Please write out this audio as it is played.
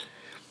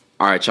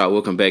All right, y'all.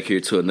 Welcome back here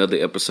to another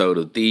episode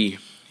of the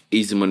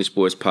Easy Money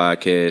Sports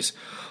Podcast.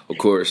 Of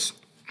course,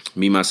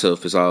 me,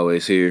 myself, as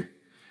always here.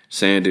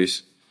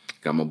 Sanders.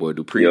 Got my boy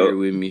Dupree here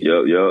with me.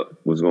 Yup.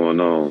 What's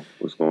going on?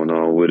 What's going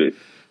on with it?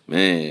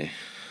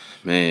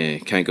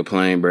 Man, can't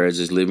complain, bro.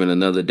 Just living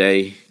another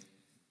day.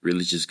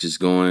 Really just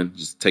going,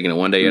 just taking it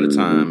one day at a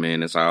time, man.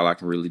 That's all I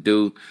can really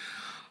do.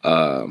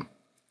 Hope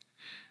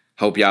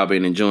y'all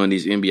been enjoying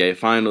these NBA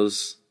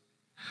Finals.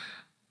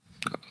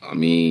 I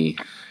mean,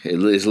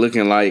 it's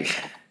looking like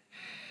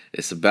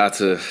it's about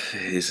to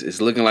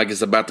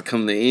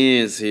come to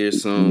ends here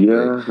soon.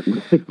 Yeah.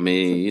 But, I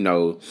mean, you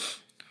know,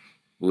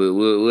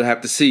 we'll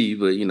have to see,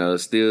 but you know,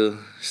 still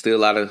a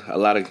lot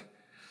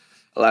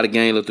of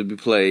game left to be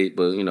played.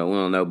 But you know, we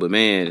don't know. But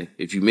man,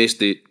 if you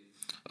missed it,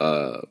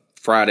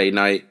 Friday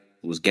night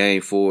was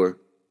Game 4.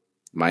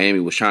 Miami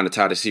was trying to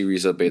tie the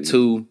series up at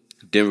 2.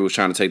 Denver was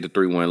trying to take the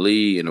 3-1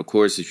 lead, and of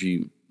course, if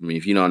you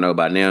don't know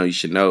by now, you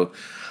should know.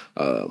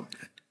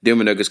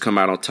 Denver Nuggets come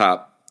out on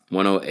top,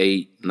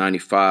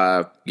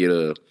 108-95, get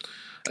a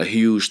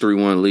huge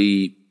 3-1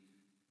 lead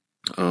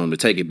to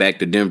take it back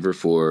to Denver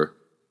for,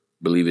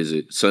 I believe, is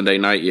it Sunday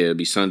night? Yeah, it'll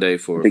be Sunday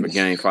for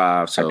Game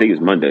 5. So I think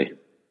it's Monday.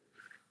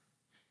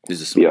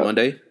 Is it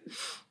Monday?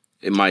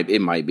 It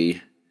might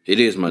be. It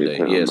is Monday.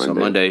 Yeah, so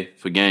Monday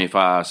for Game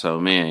 5. So,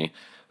 man,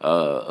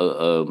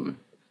 a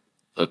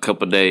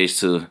couple of days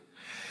to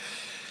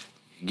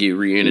get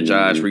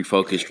re-energized,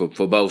 refocused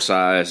for both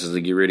sides to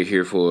get ready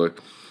here for,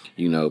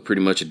 you know,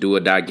 pretty much a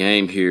do-or-die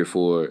game here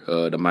for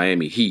the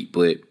Miami Heat.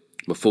 But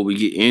before we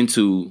get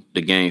into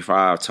the Game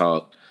 5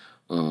 talk,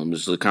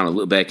 just kind of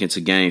look back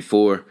into Game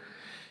 4.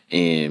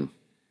 And,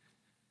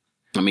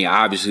 I mean,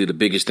 obviously the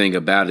biggest thing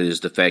about it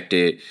is the fact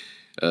that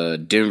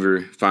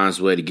Denver finds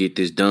a way to get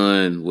this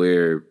done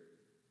where,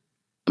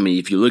 I mean,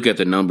 if you look at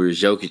the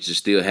numbers, Jokic is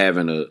still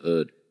having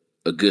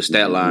a good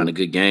stat line, a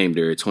good game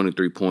there,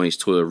 23 points,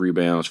 12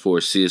 rebounds, 4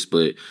 assists.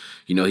 But,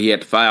 you know, he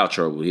had the foul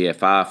trouble. He had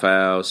 5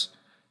 fouls,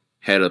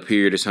 had a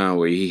period of time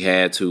where he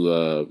had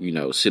to,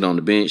 sit on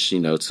the bench,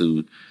 you know,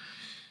 to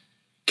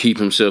keep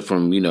himself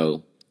from,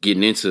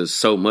 getting into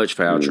so much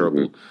foul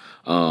trouble.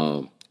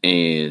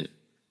 And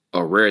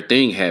a rare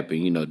thing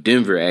happened. You know,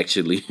 Denver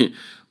actually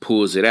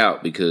pulls it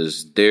out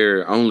because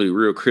their only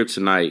real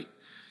kryptonite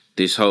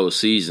this whole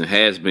season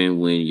has been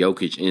when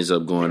Jokic ends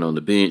up going on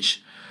the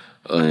bench.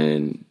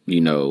 And, you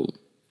know,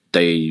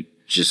 they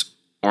just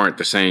aren't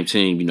the same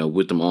team, you know,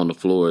 with them on the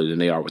floor than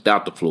they are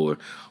without the floor.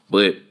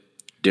 But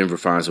Denver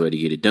finds a way to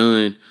get it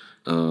done.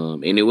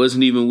 And it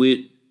wasn't even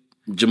with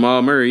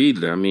Jamal Murray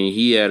either. I mean,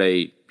 he had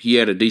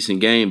a decent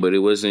game, but it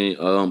wasn't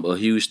a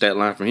huge stat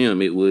line for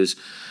him. It was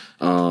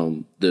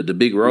the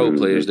big role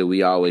players that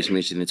we always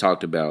mentioned and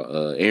talked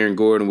about. Aaron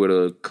Gordon with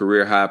a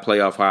career high,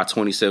 playoff high,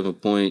 27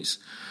 points.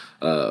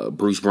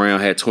 Bruce Brown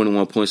had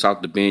 21 points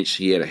off the bench.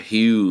 He had a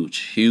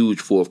huge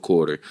fourth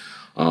quarter.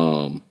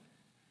 I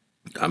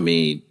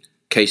mean,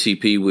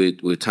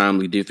 KCP with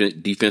timely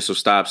defensive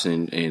stops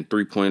and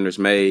 3-pointers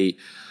made.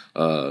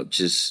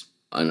 Just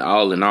an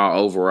all in all,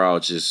 overall,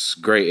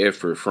 just great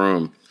effort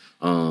from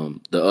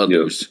the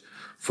others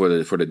for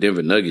the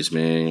Denver Nuggets,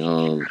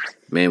 man.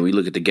 Man, we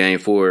look at the Game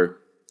 4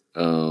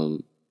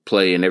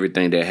 play and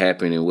everything that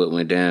happened and what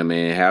went down,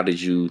 man.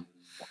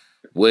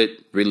 What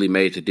really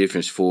made the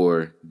difference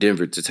for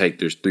Denver to take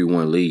this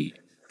 3-1 lead?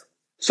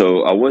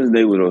 So I wasn't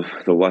able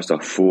to watch the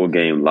full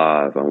game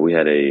live. We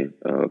had a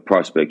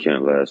prospect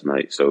camp last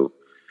night. So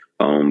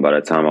by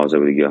the time I was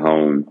able to get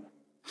home,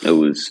 it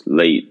was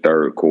late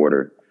third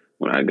quarter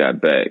when I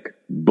got back.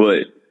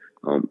 But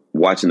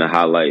watching the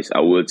highlights, I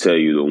will tell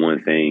you the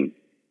one thing.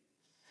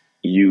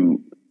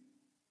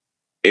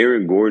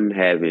 Aaron Gordon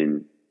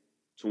having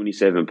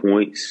 27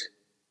 points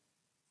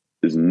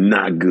is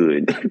not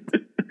good.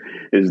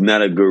 It's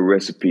not a good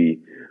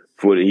recipe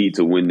for the Heat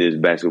to win this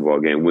basketball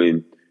game.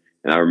 And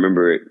I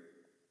remember it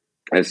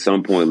at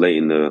some point late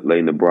in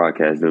the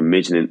broadcast, them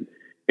mentioning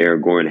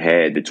Aaron Gordon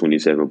had the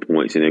 27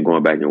 points, and then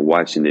going back and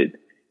watching it.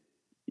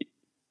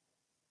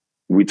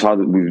 We've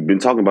been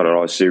talking about it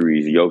all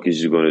series. Jokic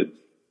is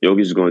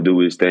going to do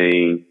his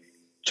thing,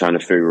 trying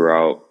to figure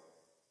out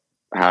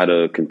how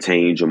to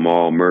contain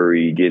Jamal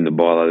Murray, getting the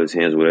ball out of his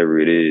hands, whatever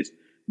it is.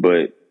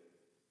 And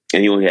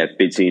he only had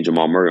 15.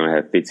 Jamal Murray only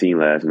had 15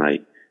 last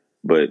night.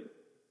 But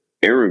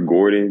Aaron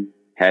Gordon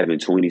having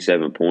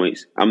 27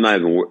 points, I'm not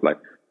even like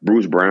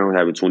Bruce Brown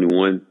having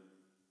 21.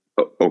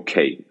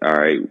 Okay, all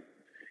right.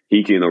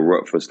 He can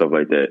erupt for stuff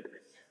like that.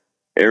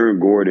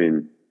 Aaron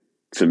Gordon,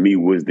 to me,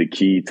 was the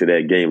key to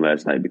that game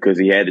last night because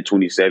he had the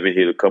 27,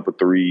 hit a couple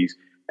threes,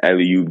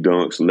 alley-oop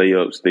dunks,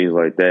 layups, things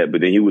like that.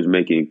 But then he was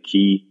making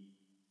key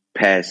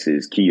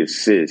passes, key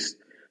assists,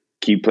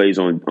 key plays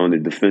on the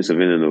defensive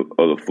end of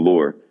the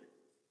floor.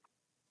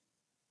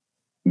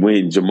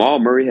 When Jamal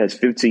Murray has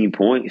 15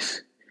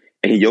 points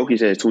and Jokic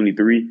has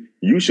 23,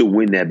 you should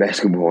win that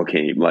basketball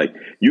game. Like,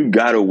 you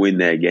got to win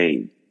that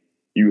game.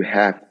 You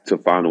have to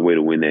find a way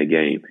to win that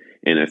game.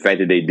 And the fact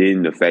that they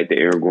didn't, the fact that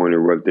Aaron Gordon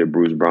erupted,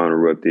 Bruce Brown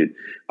erupted,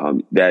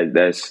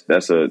 that's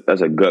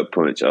a gut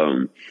punch.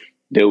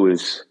 There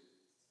was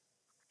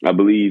I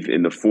believe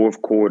in the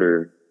fourth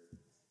quarter,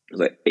 it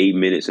was like 8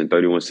 minutes and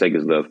 31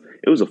 seconds left.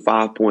 It was a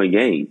 5-point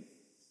game.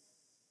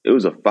 It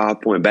was a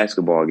 5-point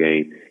basketball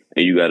game,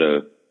 and you got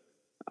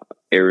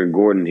Aaron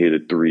Gordon hit a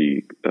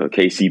three,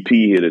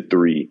 KCP hit a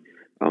three.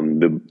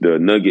 The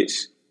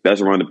Nuggets.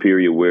 That's around the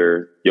period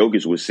where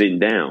Jokic was sitting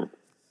down.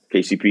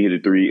 KCP hit a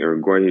three.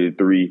 Aaron Gordon hit a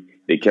three.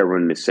 They kept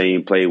running the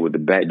same play with the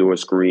backdoor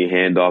screen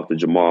handoff to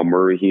Jamal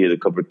Murray. He hit a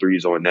couple of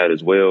threes on that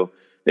as well.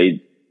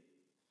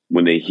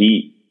 When the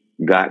Heat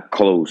got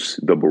close,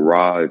 the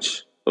barrage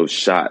of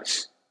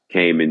shots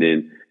came, and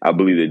then I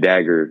believe the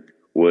dagger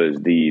was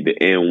the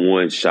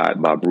N1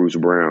 shot by Bruce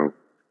Brown,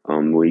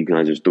 where he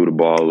kind of just threw the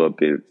ball up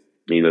and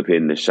ended up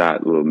hitting the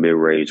shot, little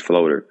mid-range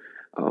floater.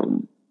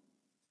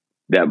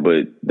 That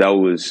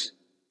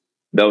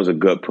was a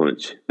gut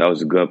punch. That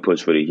was a gut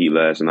punch for the Heat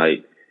last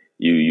night.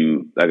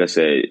 You like I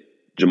said,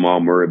 Jamal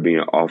Murray being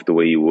off the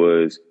way he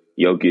was,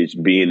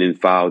 Jokic being in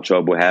foul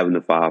trouble, having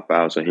the 5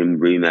 fouls, so him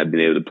really not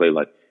being able to play.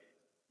 Like,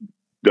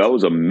 that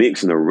was a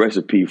mix and a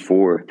recipe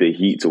for the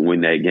Heat to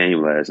win that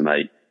game last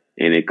night,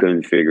 and they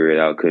couldn't figure it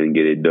out, couldn't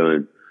get it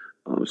done.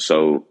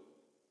 So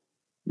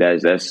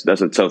that's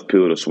a tough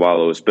pill to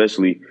swallow,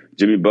 especially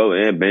Jimmy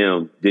Butler and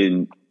Bam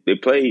they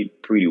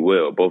played pretty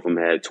well. Both of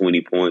them had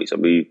 20 points. I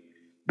mean,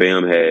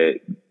 Bam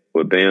had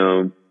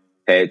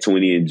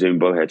 20 and Jimmy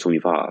Butler had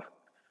 25.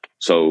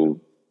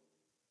 So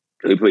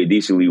they played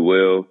decently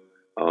well.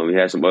 He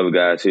had some other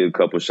guys hit a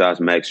couple shots.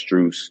 Max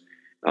Strus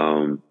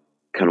kind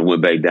of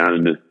went back down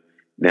in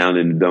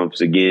the dumps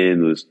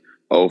again. Was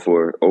 0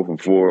 for 4,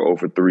 0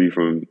 for 3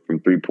 from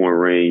 3-point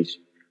range.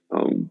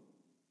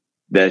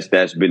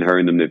 That's been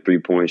hurting them. The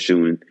 3-point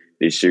shooting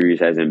this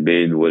series hasn't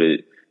been what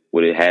it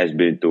has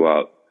been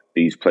throughout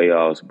these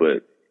playoffs.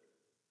 But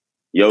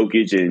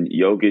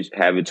Jokic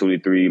having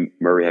 23,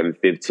 Murray having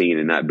 15,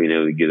 and not being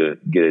able to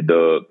get a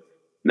dub,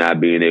 not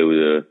being able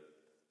to,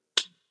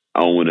 I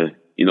don't want to,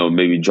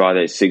 maybe draw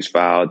that 6th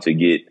foul to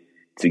get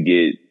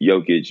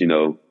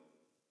Jokic,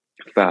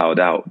 fouled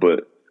out.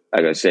 But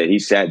like I said, he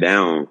sat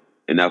down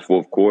in that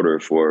fourth quarter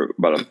for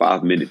about a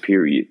 5-minute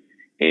period,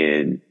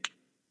 and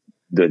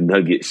the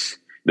Nuggets,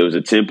 there was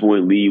a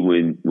 10-point lead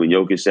when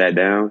Jokic sat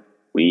down.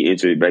 When he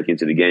entered back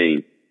into the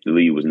game, the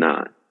lead was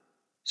 9.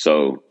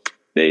 So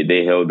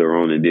they held their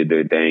own and did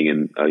their thing,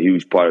 and a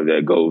huge part of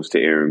that goes to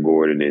Aaron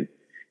Gordon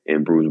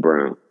and Bruce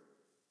Brown.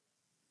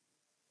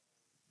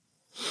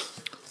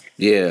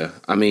 Yeah,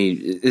 I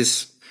mean,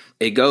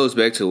 it goes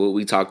back to what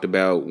we talked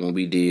about when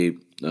we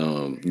did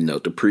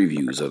the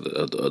previews of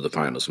the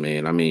finals,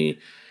 man. I mean,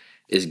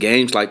 it's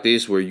games like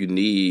this where you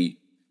need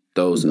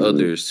those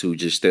others to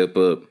just step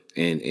up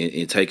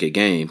and take a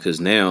game, because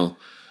now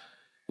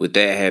with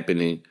that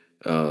happening,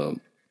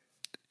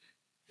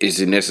 is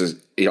it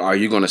necessary? Are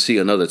you going to see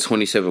another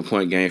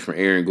 27-point game from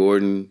Aaron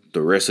Gordon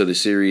the rest of the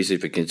series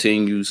if it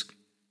continues?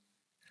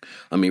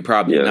 I mean,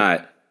 probably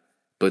not.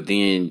 But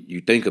then you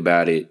think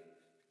about it.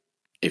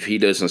 If he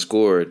doesn't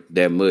score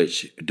that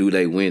much, do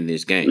they win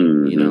this game?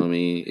 Mm-hmm. You know what I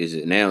mean? Is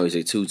it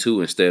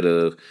 2-2 instead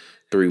of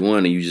 3-1,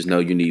 and you just know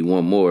you need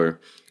one more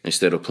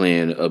instead of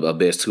playing a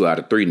best 2 out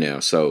of 3 now?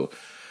 So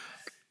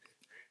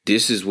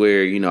this is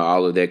where,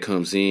 all of that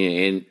comes in.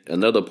 And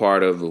another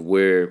part of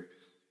where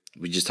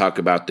we just talk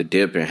about the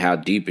depth and how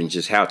deep and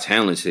just how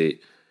talented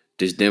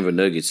this Denver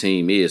Nuggets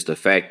team is. The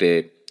fact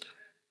that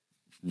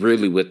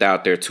really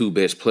without their 2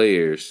 best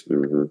players,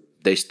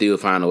 they still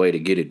find a way to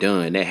get it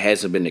done. That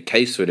hasn't been the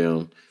case for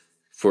them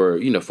for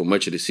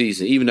much of the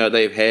season, even though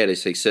they've had a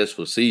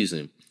successful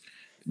season.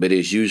 But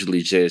it's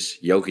usually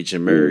just Jokic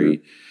and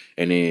Murray,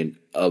 and then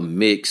a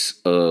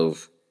mix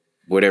of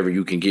whatever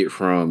you can get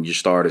from your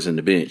starters and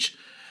the bench.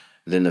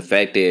 Then the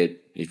fact that,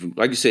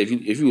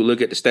 if you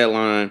look at the stat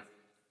line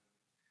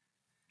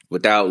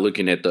without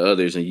looking at the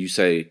others, and you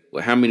say,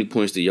 well, how many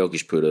points did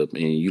Jokic put up?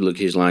 And you look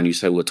at his line, you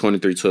say, well,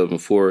 23, 12,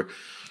 and 4.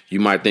 You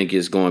might think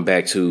it's going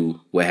back to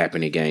what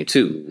happened in game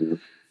 2.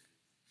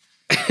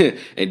 And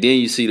then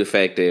you see the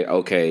fact that,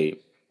 okay,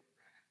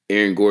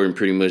 Aaron Gordon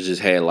pretty much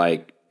just had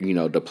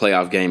the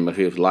playoff game of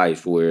his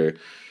life, where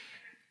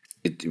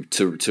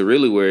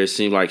where it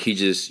seemed like he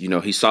just,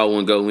 he saw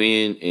one go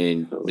in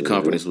and the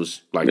confidence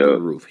was through the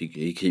roof.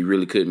 He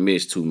really couldn't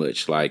miss too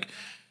much,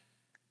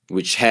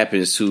 which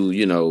happens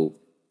to,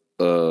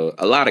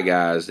 a lot of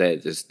guys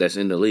that's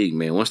in the league,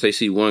 man. Once they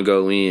see one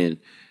go in,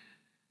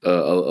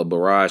 a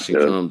barrage can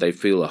come, they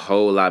feel a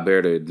whole lot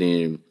better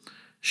than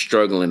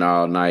struggling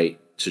all night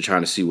to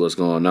trying to see what's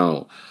going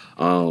on.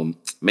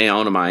 Man,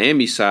 on the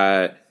Miami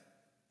side,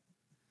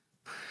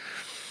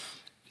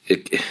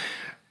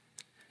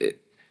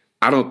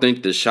 I don't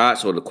think the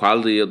shots or the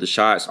quality of the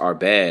shots are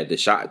bad.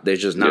 They're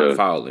just not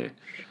falling.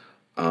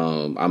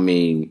 I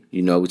mean,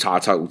 we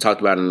talked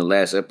about in the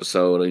last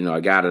episode.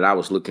 A guy that I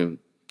was looking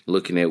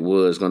at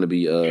was going to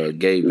be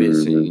Gabe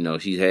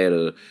Vincent.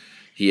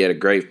 He had a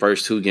great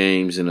first 2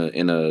 games in a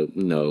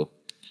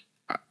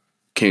I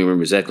can't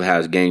remember exactly how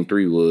his game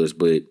 3 was,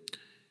 but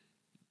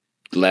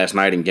last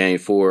night in game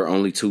 4,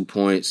 only 2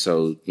 points.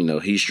 So,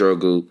 he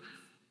struggled.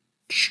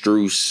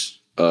 Strus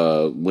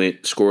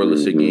went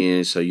scoreless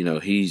again. So,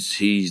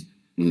 he's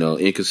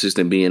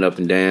inconsistent being up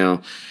and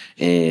down,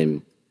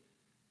 and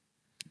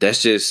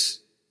that's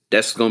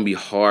going to be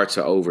hard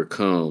to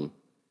overcome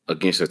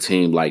against a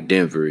team like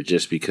Denver,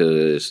 just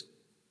because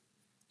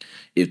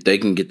if they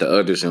can get the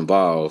others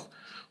involved,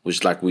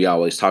 which like we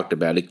always talked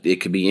about,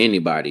 it could be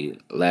anybody.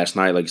 Last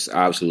night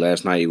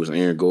it was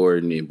Aaron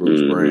Gordon and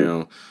Bruce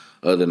Brown.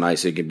 Other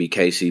nights it could be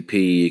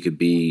KCP, it could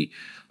be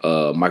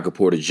Michael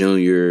Porter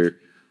Jr.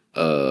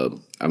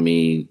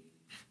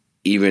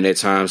 Even at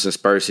times in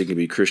Spurs it could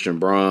be Christian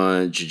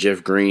Braun.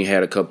 Jeff Green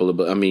had a couple of,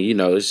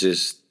 it's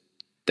just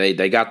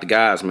they got the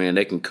guys, man.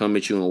 They can come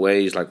at you in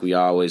ways like we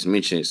always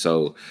mention.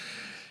 So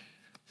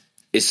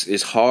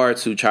it's hard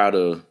to try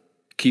to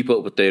keep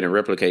up with that and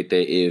replicate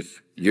that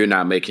if you're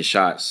not making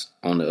shots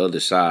on the other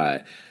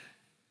side.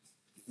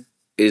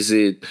 Is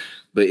it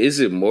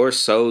more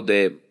so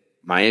that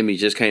Miami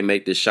just can't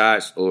make the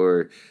shots,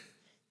 or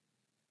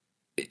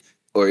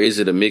is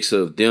it a mix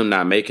of them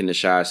not making the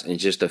shots and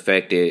just the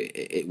fact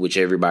that, which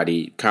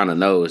everybody kind of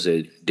knows,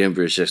 that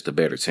Denver is just a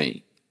better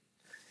team?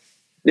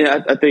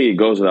 Yeah, I think it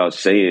goes without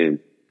saying,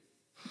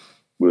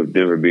 with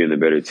Denver being the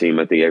better team,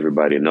 I think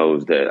everybody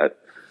knows that.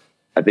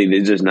 I think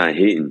they're just not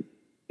hitting.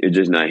 It's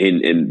just not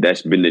hitting, and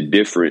that's been the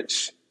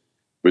difference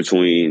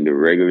between the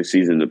regular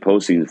season and the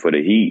postseason for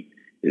the Heat,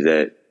 is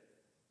that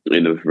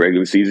in the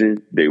regular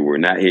season, they were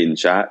not hitting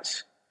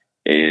shots.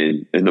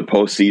 And in the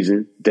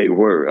postseason, they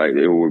were.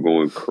 They were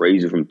going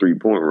crazy from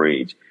three-point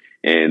range.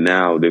 And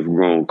now they've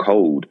grown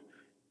cold,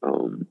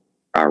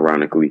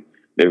 ironically.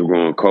 They've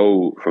grown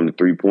cold from the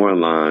three-point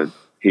line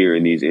here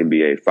in these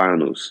NBA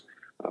Finals.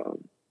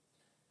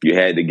 You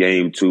had the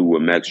game 2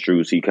 with Max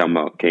Strus. He came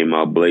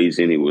out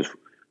blazing. It was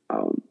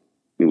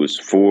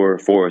 4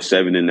 or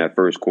 7 in that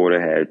first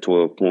quarter, had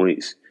 12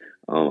 points.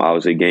 I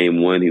was at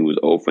game 1. He was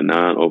 0 for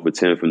 9, 0 for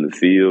 10 from the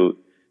field.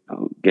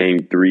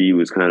 Game 3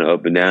 was kind of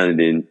up and down, and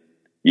then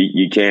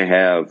you can't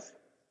have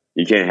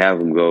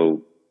him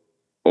go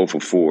 0 for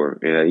 4.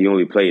 And he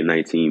only played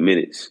 19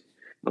 minutes.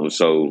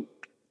 So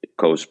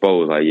Coach Spo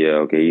was like,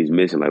 yeah, okay, he's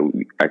missing. Like,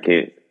 I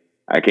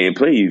can't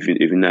play you if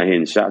you're not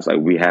hitting shots. Like,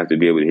 we have to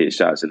be able to hit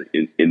shots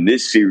in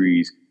this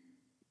series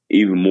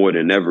even more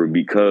than ever,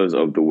 because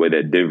of the way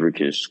that Denver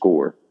can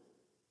score.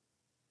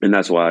 And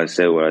that's why I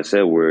said what I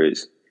said, where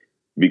it's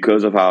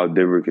because of how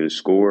Denver can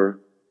score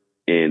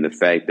and the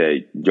fact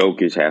that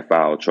Jokic had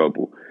foul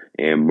trouble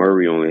and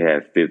Murray only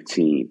had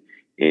 15,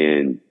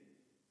 and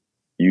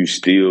you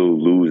still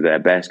lose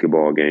that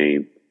basketball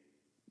game.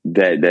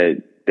 That's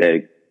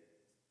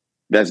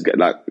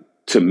like,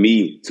 for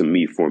me,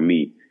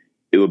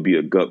 it would be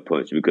a gut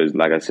punch, because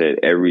like I said,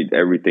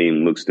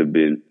 everything looks to have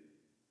been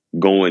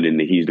going in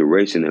the Heat's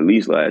direction, at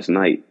least last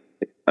night,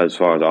 as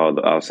far as all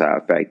the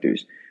outside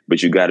factors.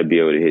 But you got to be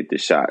able to hit the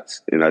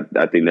shots, and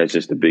I think that's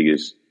just the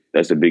biggest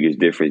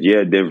difference.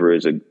 Yeah, Denver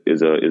is a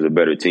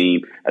better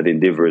team. I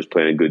think Denver is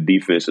playing good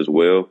defense as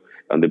well.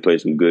 They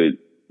played some good.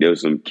 There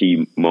was some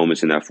key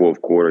moments in that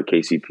fourth quarter.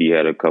 KCP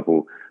had a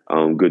couple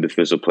good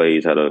defensive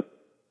plays, had a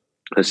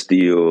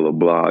steal, a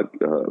block,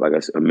 like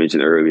I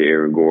mentioned earlier,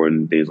 Aaron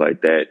Gordon, things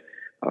like that.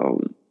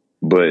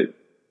 But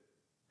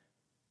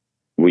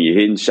when you're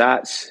hitting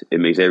shots, it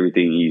makes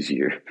everything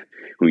easier.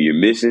 When you're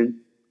missing,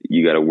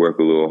 you got to work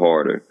a little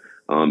harder.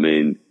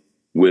 And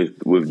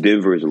with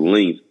Denver's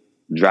length,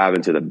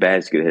 driving to the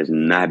basket has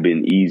not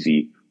been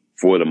easy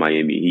for the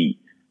Miami Heat.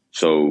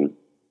 So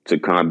to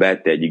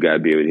combat that, you got to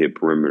be able to hit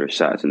perimeter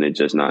shots, and they're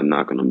just not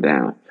knocking them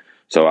down.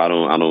 So I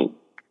don't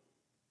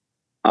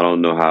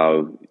know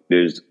how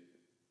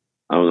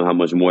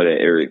much more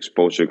that Eric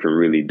Spoelstra can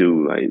really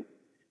do. Like,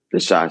 the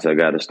shots I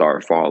got to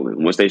start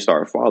falling. Once they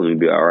start falling, it'll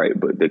be all right,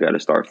 but they got to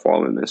start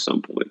falling at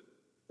some point.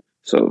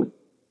 So,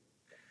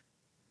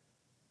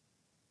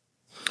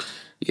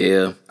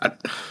 yeah, I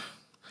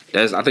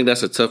think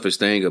that's the toughest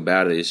thing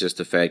about it. It's just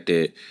the fact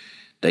that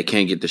they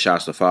can't get the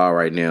shots to fall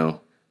right now,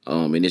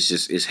 and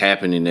it's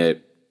happening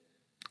at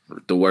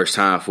the worst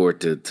time for it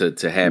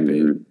to happen.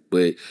 Mm-hmm.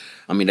 But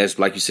I mean, that's,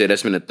 like you said,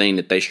 that's been a thing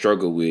that they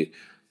struggle with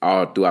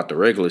all throughout the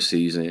regular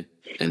season,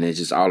 and then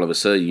just all of a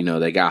sudden,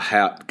 they got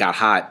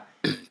hot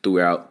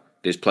throughout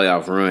this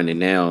playoff run, and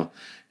now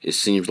it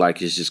seems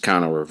like it's just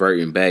kind of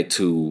reverting back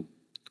to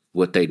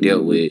what they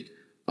dealt with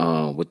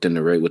within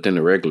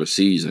the regular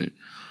season.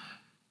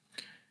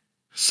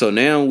 So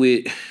now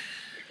with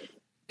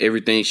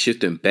everything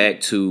shifting back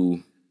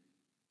to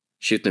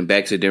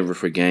Denver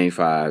for Game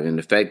 5, and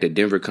the fact that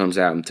Denver comes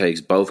out and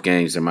takes both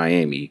games in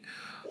Miami,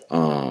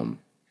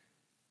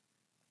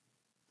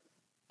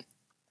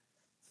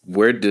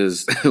 where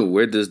does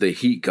the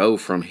Heat go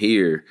from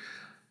here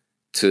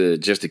to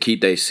keep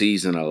their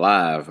season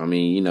alive? I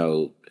mean,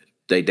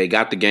 they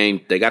got the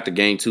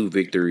game 2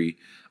 victory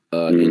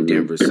in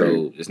Denver,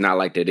 so it's not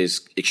like that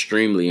it's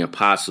extremely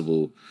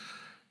impossible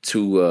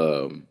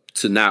to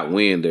not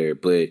win there.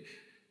 But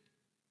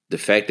the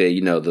fact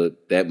that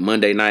that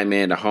Monday night,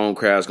 man, the home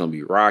crowd's gonna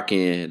be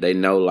rocking. They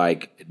know,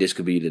 like, this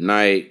could be the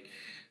night.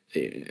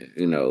 They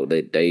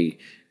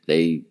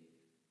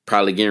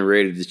probably getting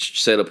ready to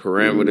set up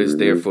parameters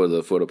there for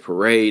the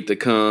parade to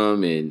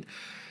come, and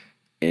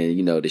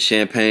and the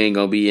champagne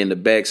gonna be in the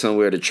back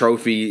somewhere. The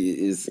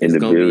trophy is gonna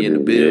building, be in the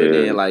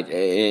building, yeah. like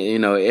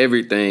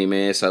everything,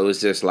 man. So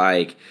it's just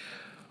like,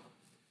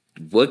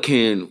 what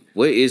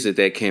is it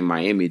that can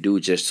Miami do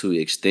just to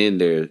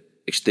extend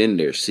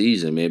their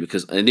season, man?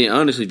 Because, and then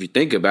honestly, if you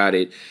think about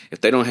it,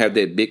 if they don't have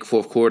that big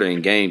fourth quarter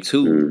in game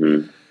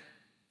 2,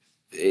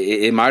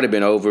 it might have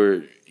been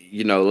over.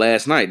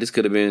 Last night this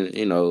could have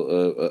been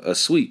a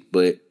sweep,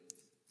 but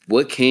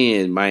what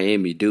can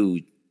Miami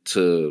do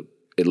to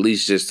at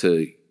least just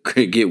to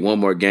get one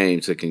more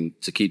game to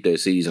keep that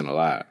season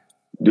alive?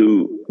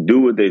 Do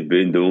what they've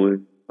been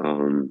doing.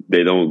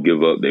 They don't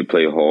give up. They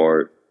play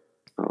hard.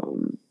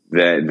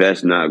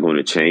 That's not going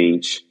to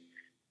change,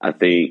 I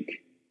think.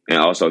 And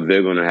also,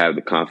 they're going to have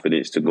the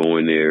confidence to go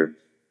in there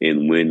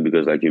and win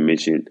because, like you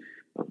mentioned,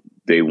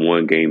 they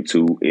won game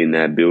 2 in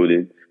that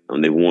building.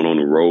 They won on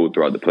the road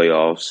throughout the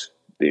playoffs,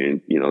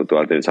 then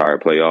throughout the entire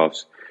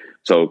playoffs.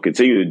 So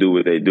continue to do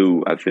what they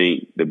do. I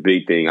think the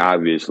big thing,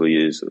 obviously,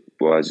 is,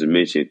 well, as I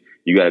mentioned,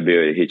 you got to be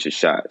able to hit your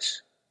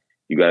shots.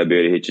 You got to be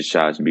able to hit your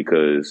shots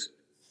because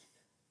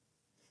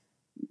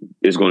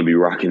it's going to be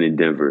rocking in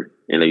Denver.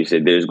 And like you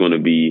said, there's going to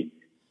be,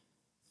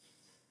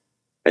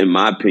 in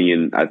my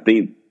opinion, I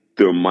think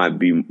there might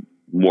be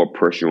more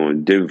pressure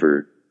on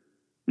Denver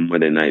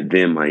Monday night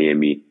than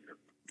Miami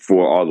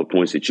for all the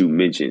points that you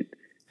mentioned.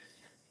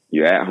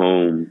 You're at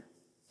home.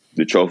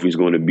 The trophy's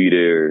going to be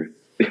there.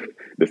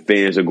 The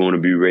fans are going to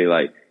be ready.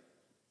 Like,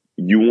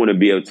 you want to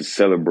be able to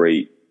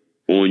celebrate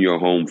on your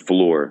home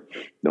floor.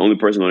 The only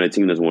person on that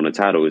team that's won a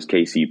title is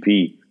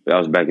KCP, but that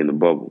was back in the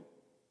bubble.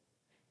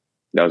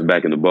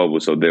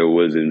 So there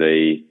wasn't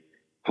a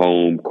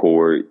home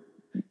court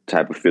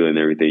type of feeling and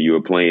everything. You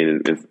were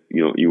playing,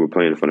 you were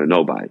playing in front of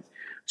nobody.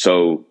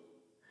 So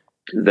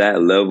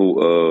that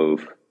level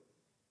of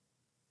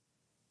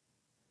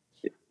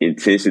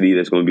intensity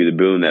that's going to be the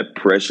building, that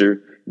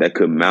pressure that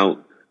could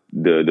mount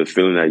the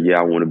feeling that,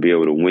 I want to be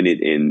able to win it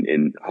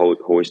and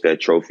hoist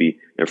that trophy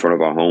in front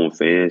of our home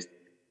fans.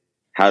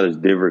 How does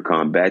Denver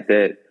combat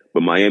that?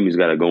 But Miami's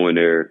got to go in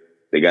there.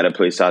 They got to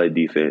play solid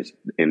defense,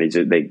 and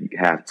they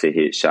have to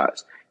hit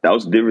shots. That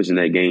was the difference in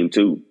that game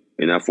too.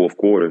 In that fourth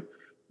quarter,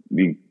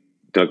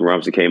 Duncan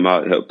Robinson came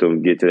out, helped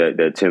them get to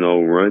that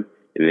 10-0 run,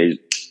 and they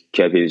just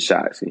kept hitting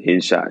shots and hitting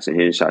shots and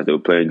hitting shots. They were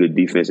playing good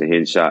defense and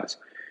hitting shots.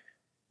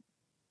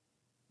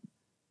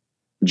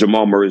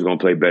 Jamal Murray's going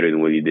to play better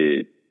than what he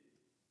did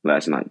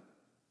last night.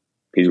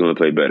 He's going to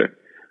play better.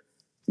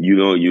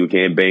 You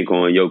can't bank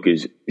on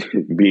Jokic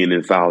being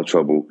in foul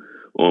trouble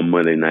on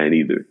Monday night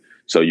either.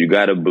 So you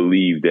got to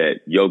believe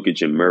that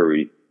Jokic and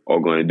Murray are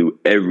going to do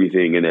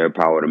everything in their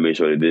power to make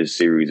sure that this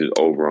series is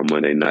over on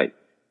Monday night.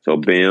 So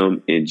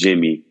Bam and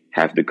Jimmy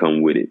have to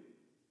come with it.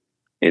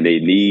 And they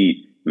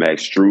need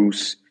Max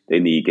Strus. They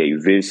need Gabe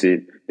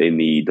Vincent. They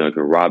need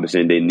Duncan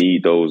Robinson. They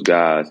need those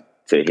guys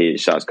to hit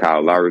shots.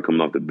 Kyle Lowry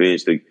coming off the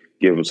bench to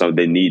give them something.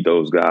 They need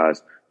those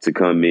guys to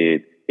come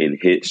in and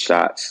hit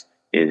shots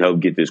and help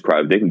get this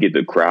crowd. If they can get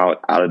the crowd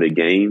out of the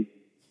game,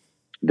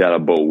 that'll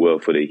bode well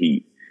for the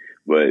Heat.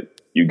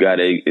 But you got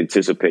to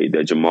anticipate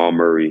that Jamal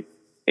Murray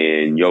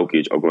and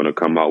Jokic are going to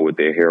come out with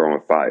their hair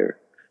on fire.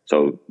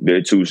 So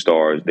their two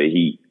stars, the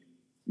Heat,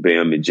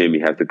 Bam and Jimmy,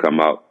 have to come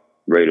out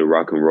ready to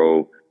rock and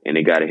roll, and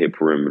they got to hit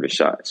perimeter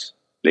shots.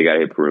 They got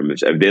to hit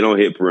perimeter. If they don't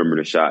hit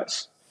perimeter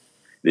shots,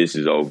 this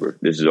is over.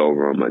 This is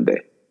over on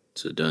Monday.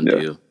 It's a done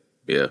deal.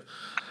 Yeah.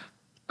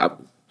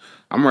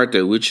 I'm right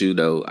there with you,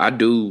 though. I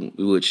do,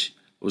 which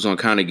I was going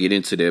to kind of get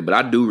into that, but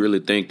I do really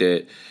think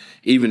that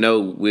even though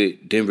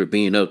with Denver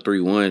being up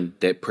 3-1,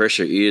 that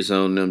pressure is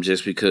on them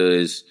just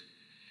because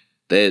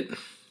that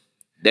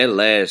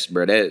last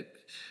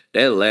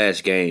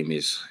game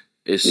is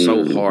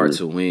so hard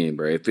to win,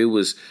 bro. If it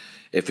was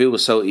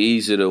so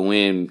easy to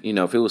win,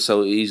 if it was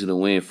so easy to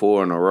win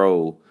 4 in a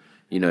row,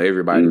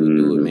 everybody would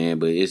do it, man.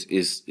 But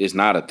it's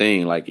not a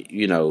thing. Like,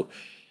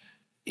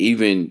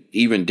 even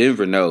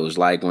Denver knows,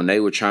 like when they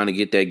were trying to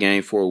get that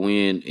game 4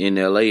 win in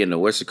LA in the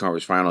Western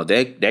Conference Final,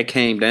 that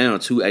came down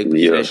to a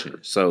possession.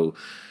 So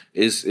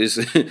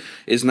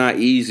it's not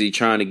easy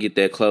trying to get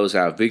that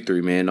closeout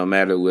victory, man, no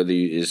matter whether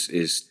it's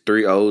 3-0,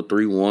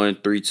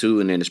 3-1,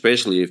 3-2, and then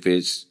especially if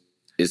it's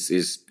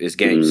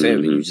game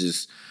 7.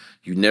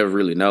 You never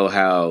really know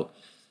how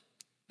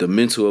the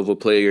mental of a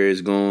player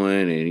is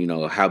going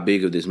and, how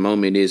big of this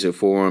moment is it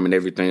for him and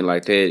everything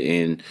like that.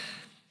 And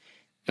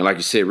like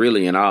you said,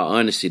 really, in all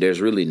honesty, there's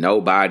really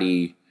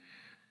nobody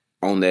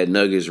on that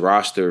Nuggets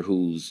roster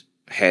who's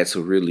had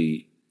to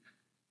really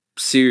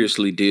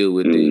seriously deal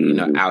with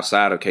it,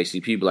 outside of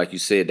KCP. But like you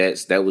said,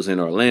 that was in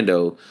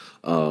Orlando,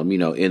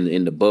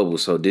 in the bubble.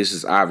 So this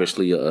is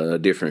obviously a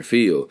different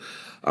feel.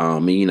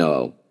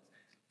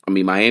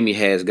 Miami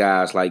has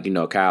guys like,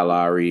 Kyle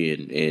Lowry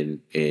and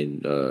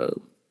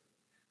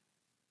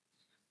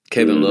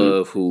Kevin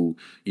Love, who,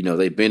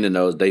 they've been in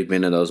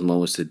those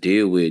moments to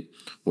deal with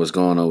what's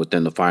going on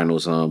within the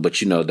finals. But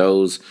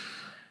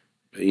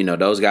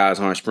those guys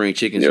aren't spring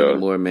chickens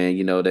anymore, man.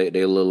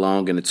 They're a little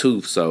long in the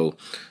tooth. So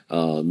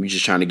you're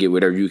just trying to get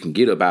whatever you can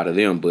get up out of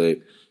them. But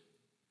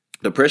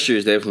the pressure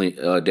is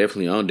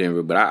definitely on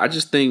Denver. But I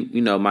just think,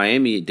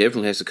 Miami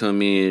definitely has to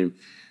come in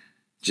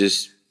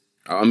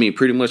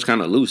pretty much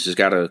kind of loose. Just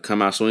got to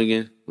come out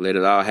swinging, let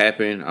it all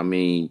happen. I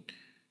mean,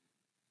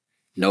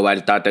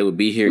 nobody thought they would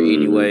be here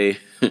anyway.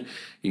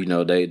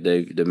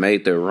 They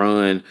made their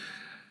run.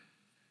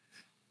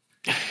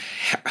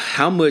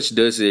 How much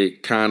does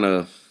it kind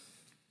of,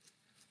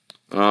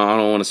 I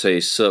don't want to say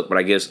suck, but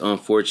I guess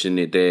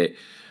unfortunate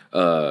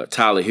that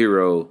Tyler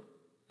Hero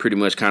pretty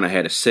much kind of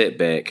had a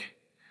setback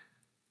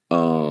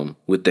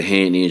with the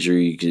hand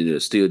injury,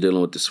 still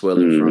dealing with the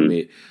swelling from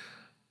it.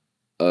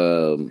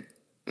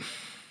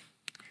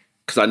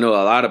 Because I know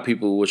a lot of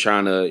people were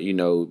trying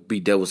to, be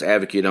devil's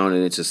advocate on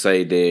it and to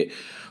say that,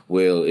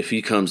 well, if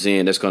he comes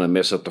in, that's going to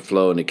mess up the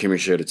flow and the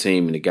chemistry of the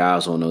team and the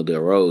guys don't know their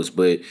roles.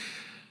 But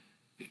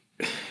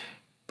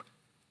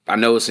I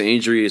know it's an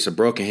injury. It's a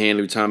broken hand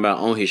we're talking about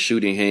on his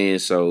shooting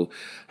hand. So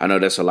I know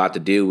that's a lot to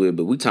deal with.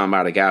 But we're talking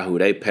about a guy who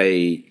they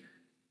paid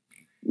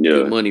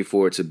good money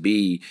for to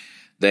be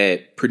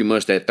that pretty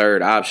much that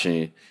third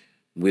option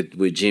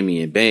with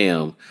Jimmy and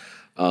Bam.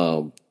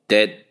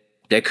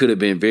 That could have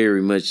been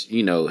very much,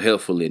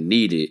 helpful and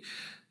needed.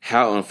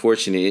 How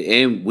unfortunate.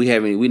 And we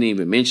didn't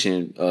even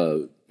mention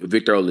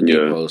Victor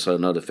Oladipo. So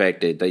the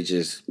fact that they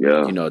just,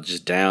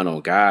 just down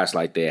on guys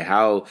like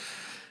that.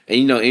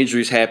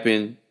 Injuries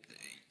happen.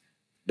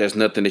 That's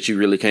nothing that you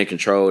really can't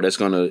control. It's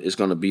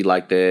gonna be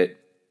like that.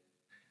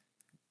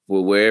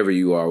 Well, wherever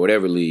you are,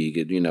 whatever league,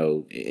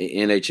 NHL,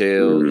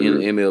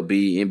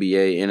 MLB,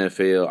 NBA,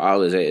 NFL,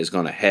 all of that is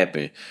gonna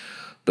happen.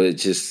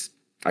 But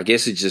I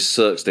guess it just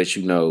sucks that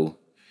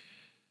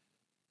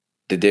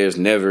that there's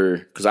never,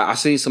 because I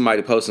seen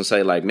somebody post and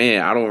say like,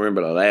 man, I don't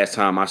remember the last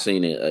time I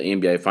seen an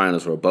NBA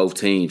Finals where both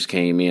teams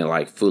came in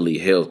like fully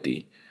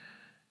healthy,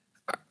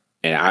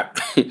 and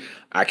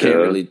I can't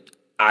really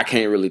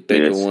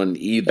think of one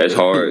either. That's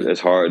hard.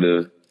 That's hard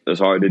to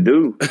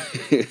do.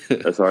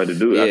 That's hard to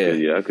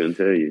do. I couldn't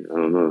tell you. I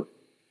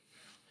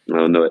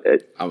don't know.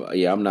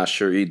 I'm not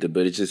sure either.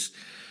 But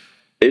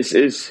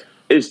it's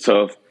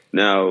tough.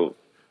 Now,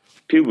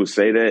 people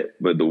say that,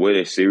 but the way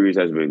that series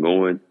has been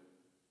going,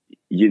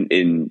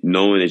 and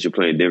knowing that you're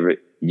playing Denver,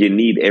 you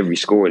need every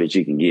score that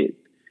you can get.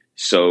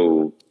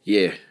 So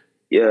I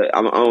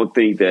don't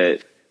think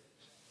that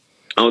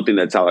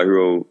Tyler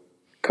Hero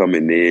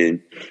coming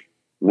in.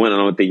 One, I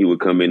don't think he would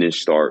come in and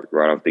start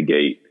right off the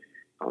gate.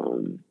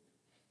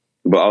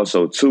 But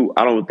also, two,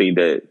 I don't think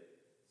that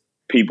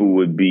people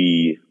would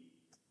be,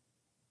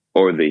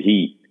 or the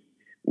Heat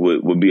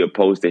would be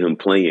opposed to him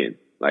playing.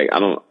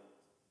 You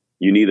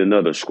need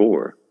another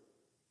scorer.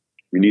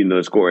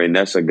 And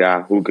that's a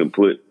guy who can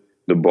put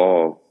the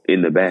ball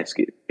in the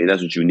basket. And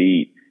that's what you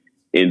need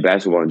in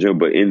basketball in general.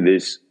 But in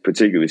this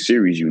particular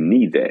series, you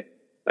need that.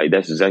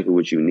 That's exactly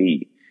what you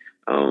need.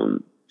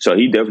 So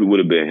he definitely would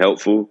have been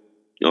helpful.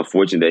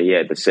 Unfortunate that he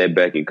had the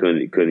setback and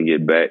couldn't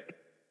get back.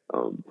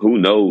 Who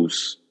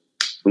knows?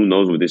 Who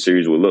knows what this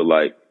series would look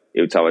like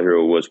if Tyler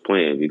Hero was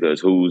playing? Because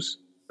who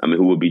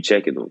would be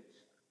checking him?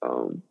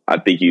 I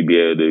think he'd be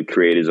able to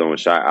create his own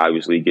shot.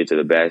 Obviously, get to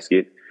the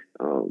basket.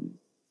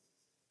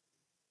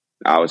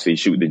 Obviously,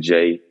 shoot the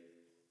J.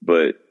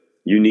 But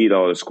you need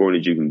all the scoring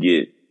that you can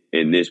get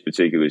in this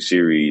particular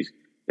series,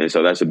 and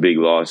so that's a big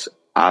loss.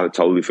 I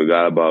totally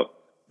forgot about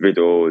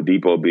Victor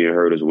Oladipo being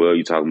hurt as well.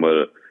 You're talking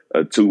about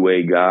a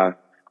two-way guy.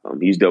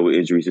 He's dealt with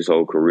injuries his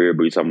whole career,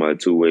 but you're talking about a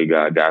two-way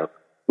guy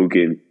who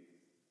can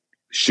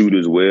shoot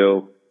as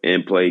well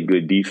and play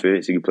good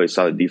defense. He can play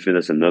solid defense.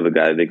 That's another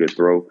guy that they could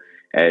throw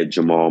at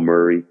Jamal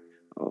Murray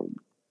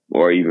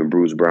or even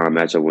Bruce Brown,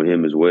 match up with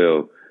him as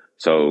well.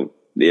 So,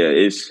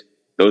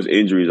 those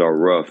injuries are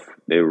rough.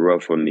 They're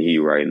rough on the Heat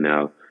right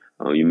now.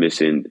 You're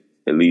missing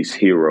at least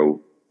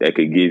Hero that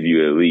could give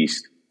you at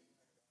least,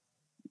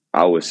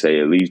 I would say,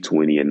 at least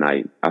 20 a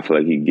night. I feel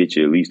like he can get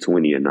you at least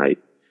 20 a night.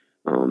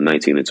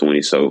 19 and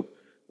 20. So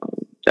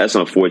that's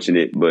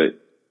unfortunate, but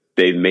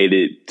they've made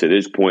it to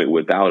this point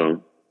without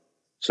him.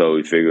 So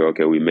we figure,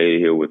 okay, we made it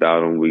here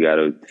without him. We got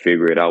to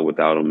figure it out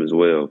without him as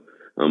well.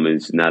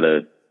 It's not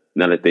a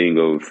thing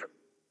of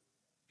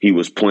he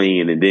was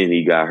playing and then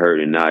he got hurt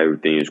and now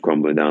everything is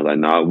crumbling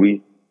down.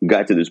 We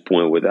got to this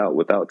point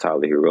without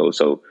Tyler Hero.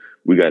 So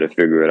we got to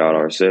figure it out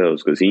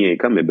ourselves because he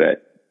ain't coming back.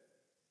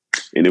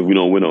 And if we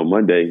don't win on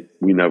Monday,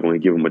 we're not going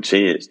to give him a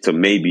chance to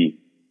maybe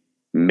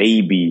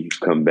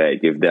come back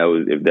if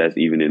that's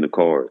even in the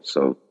cards.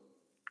 So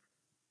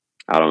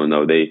I don't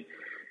know.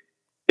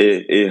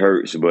 It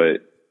hurts,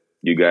 but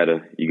you gotta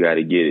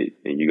get it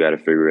and you gotta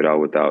figure it out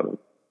without him.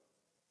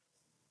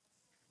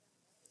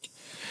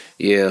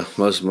 Yeah,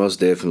 most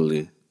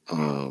definitely.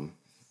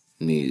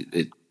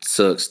 It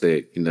sucks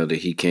that that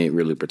he can't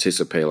really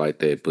participate like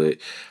that, but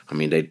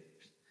they,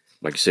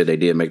 like you said, they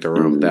did make the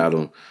run without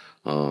him.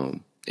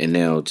 And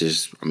now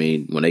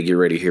when they get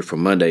ready here for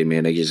Monday,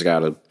 man, they just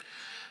have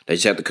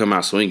to come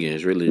out swinging.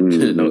 It's really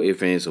no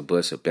ifs, ands, or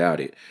buts about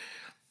it.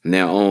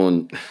 Now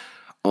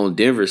on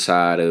Denver's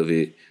side of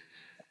it,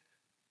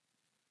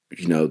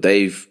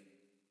 the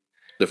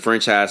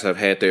franchise have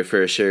had their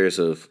fair shares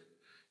of,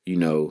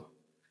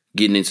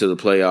 getting into the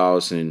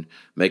playoffs and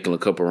making a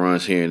couple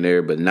runs here and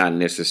there, but not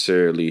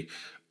necessarily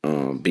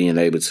being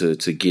able to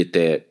get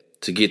that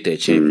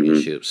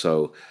championship.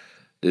 So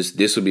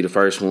this will be the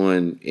first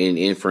one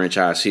in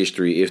franchise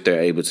history if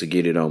they're able to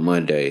get it on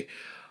Monday.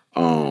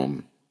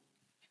 And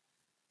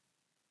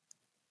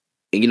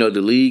you know,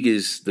 the league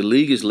is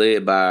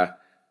led by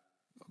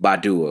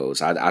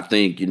duos. I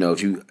think, you know,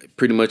 if you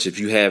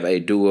have a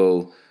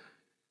duo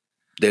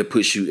that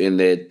puts you in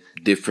that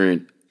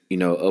different, you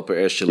know, upper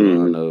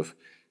echelon of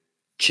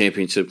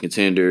championship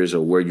contenders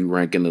or where you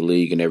rank in the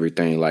league and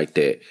everything like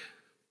that.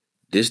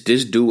 This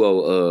duo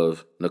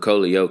of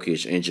Nikola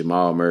Jokic and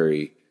Jamal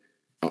Murray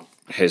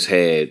has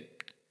had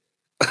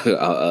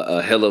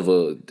a hell of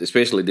a,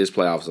 especially this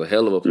playoffs, a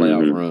hell of a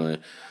playoff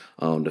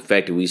run. The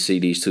fact that we see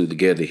these two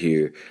together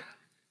here,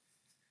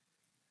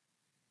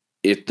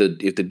 if the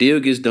deal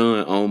gets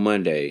done on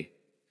Monday,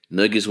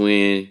 Nuggets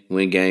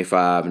win Game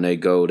 5 and they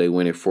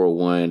win it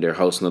 4-1. They're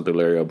hosting up the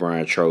Larry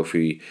O'Brien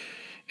Trophy,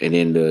 and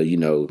then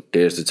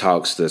there's the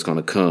talks that's going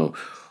to come.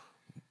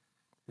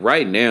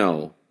 Right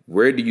now,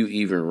 where do you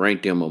even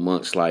rank them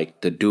amongst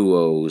like the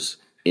duos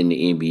in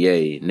the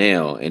NBA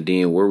now? And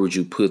then where would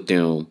you put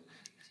them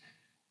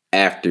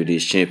after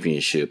this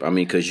championship? I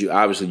mean, because you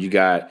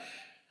got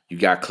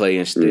Clay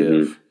and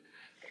Steph.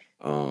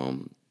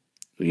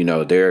 You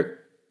know, they're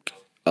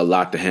a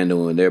lot to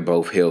handle and they're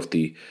both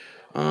healthy.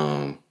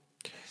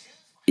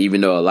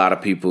 Even though a lot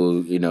of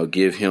people, you know,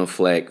 give him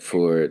flack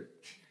for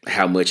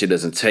how much it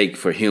doesn't take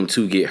for him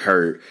to get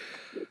hurt.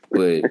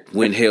 But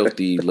when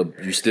healthy,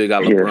 you still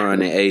got LeBron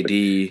and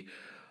AD.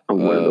 I'm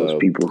one of those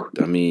people.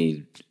 I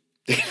mean,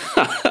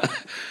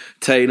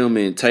 Tatum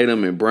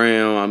and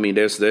Brown. I mean,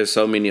 there's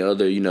so many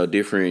other,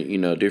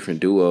 different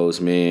duos,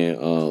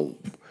 man.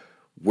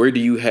 Where do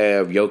you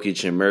have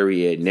Jokic and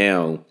Murray at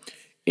now?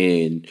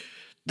 And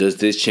does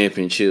this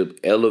championship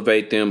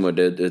elevate them, or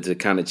does it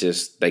kind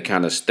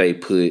of stay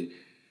put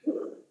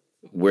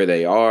where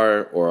they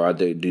are, or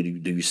do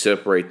you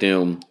separate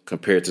them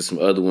compared to some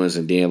other ones,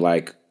 and then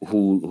like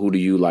who do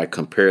you like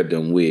compare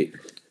them with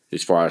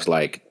as far as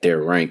like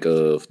their rank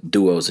of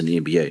duos in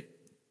the NBA?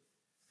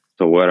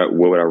 So what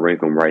would I rank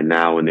them right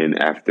now, and then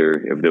after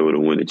if they were to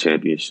win the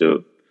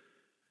championship?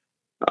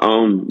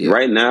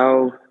 Right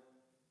now,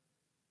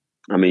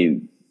 I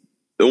mean,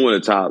 they're one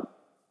of the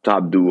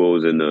top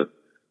duos in the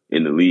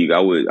league. I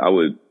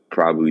would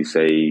probably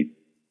say,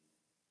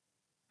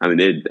 I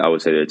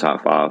would say they're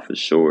top 5 for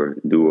sure,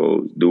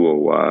 duo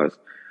wise.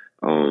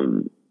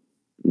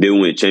 They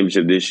win a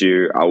championship this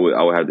year. I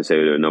would have to say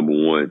they're number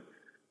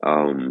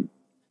 1.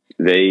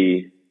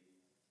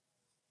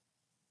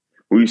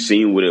 We've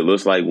seen what it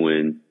looks like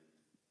when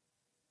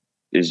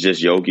it's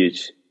just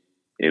Jokic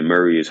and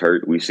Murray is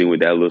hurt. We've seen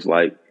what that looks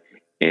like.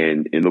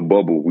 And in the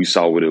bubble, we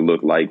saw what it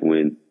looked like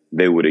when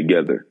they were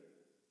together.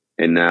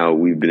 And now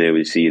we've been able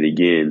to see it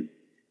again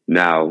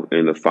now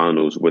in the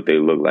finals, what they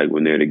look like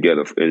when they're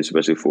together, and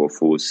especially for a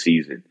full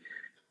season.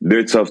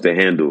 They're tough to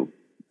handle.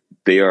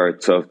 They are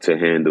tough to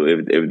handle.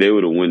 If they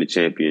were to win the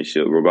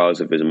championship,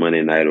 regardless if it's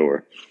Monday night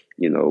or,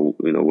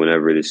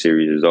 whenever the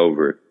series is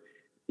over,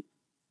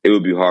 it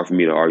would be hard for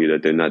me to argue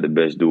that they're not the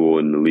best duo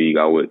in the league.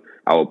 I would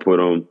put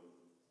them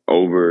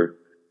over.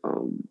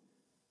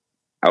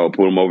 I would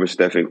put them over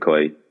Steph and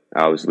Clay,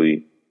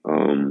 obviously.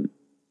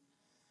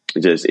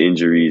 Just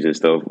injuries and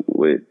stuff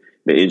with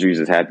the injuries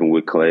that's happened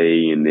with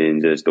Clay, and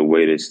then just the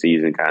way the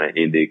season kind of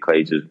ended.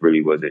 Clay just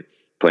really wasn't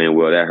playing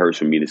well. That hurts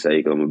for me to say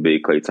because I'm a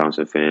big Klay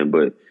Thompson fan,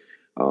 but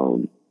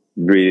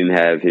really didn't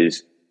have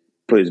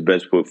put his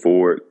best foot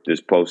forward this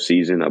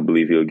postseason. I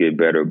believe he'll get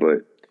better,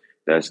 but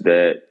that's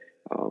that.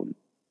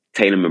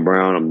 Tatum and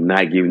Brown, I'm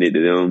not giving it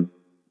to them.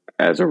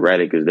 As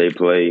erratic as they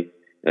play,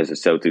 as the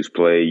Celtics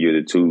play,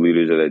 you're the 2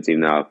 leaders of that team.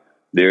 Now,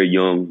 they're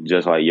young,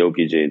 just like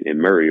Jokic and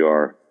Murray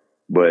are,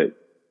 but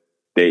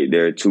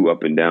they're 2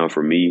 up and down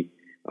for me.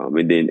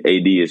 And then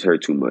AD is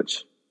hurt too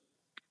much.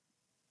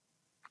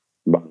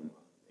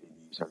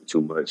 He's hurt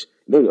too much.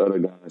 There's other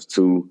guys,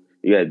 too.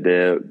 You got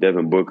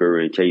Devin Booker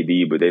and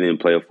KD, but they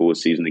didn't play a full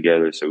season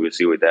together, so we'll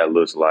see what that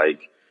looks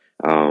like.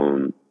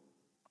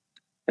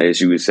 As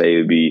you would say, it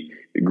would be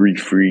the Greek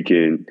Freak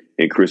and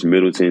Chris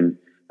Middleton.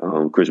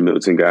 Chris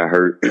Middleton got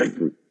hurt,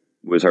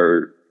 was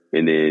hurt,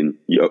 and then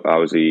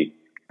obviously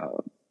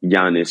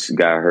Giannis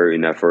got hurt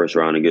in that first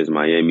round against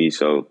Miami,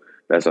 so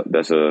that's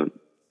a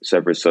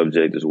separate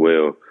subject as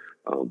well.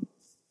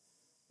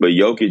 But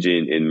Jokic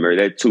and Murray,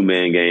 that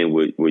 2-man game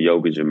with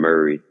Jokic and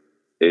Murray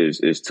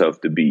is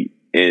tough to beat.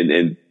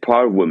 And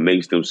part of what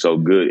makes them so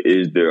good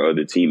is their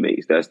other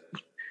teammates. That's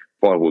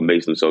part of what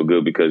makes them so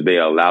good, because they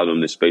allow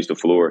them to space the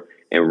floor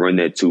and run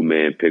that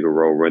 2-man pick and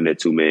roll, run that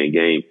 2-man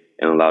game,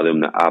 and allow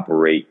them to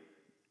operate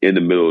in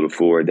the middle of the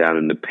floor, down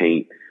in the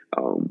paint.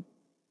 And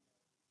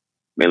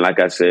like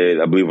I said,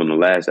 I believe on the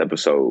last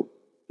episode,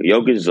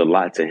 Jokic is a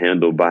lot to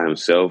handle by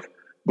himself,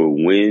 but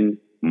when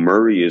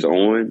Murray is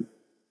on,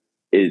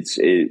 it's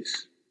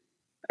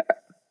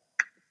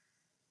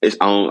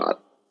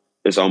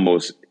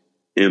almost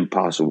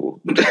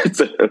impossible.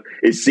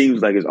 It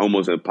seems like it's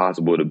almost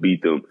impossible to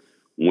beat them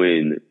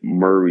when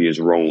Murray is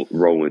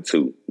rolling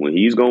too. When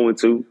he's going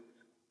to,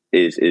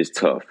 it's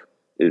tough.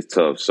 It's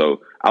tough.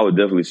 So I would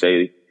definitely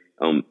say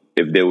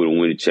if they were to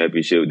win the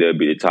championship, they'll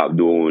be the top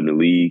duo in the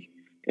league.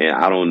 And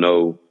I don't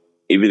know,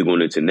 even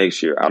going into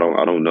next year, I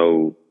don't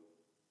know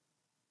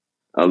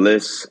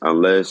unless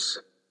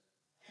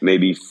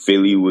maybe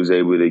Philly was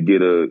able to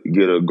get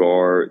a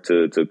guard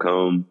to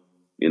come.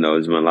 You know,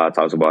 there's been a lot of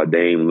talks about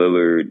Dame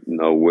Lillard, you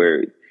know,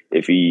 where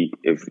if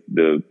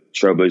the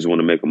Trailblazers want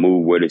to make a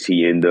move, where does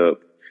he end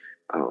up?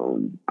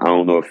 I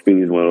don't know if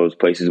Philly is one of those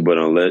places, but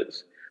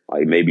unless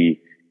like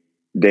maybe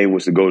Dame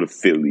was to go to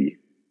Philly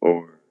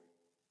or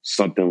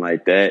something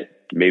like that,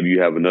 maybe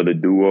you have another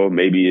duo.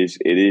 Maybe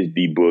it is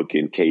D-Book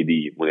and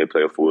KD when they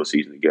play a full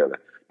season together.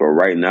 But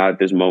right now, at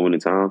this moment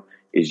in time,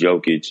 it's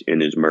Jokic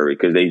and it's Murray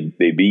because they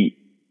beat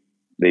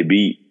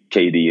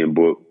KD and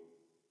Book.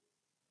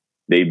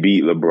 They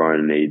beat LeBron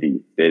and AD.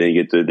 They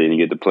didn't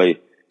get to play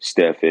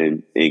Steph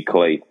and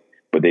Clay,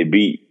 but they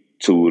beat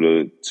two of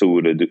the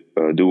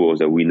duos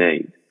that we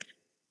named,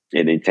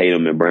 and then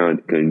Tatum and Brown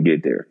couldn't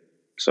get there.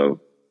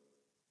 So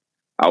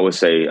I would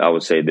say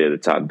they're the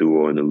top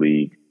duo in the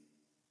league.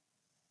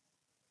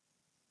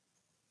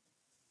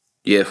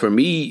 Yeah, for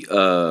me,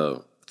 I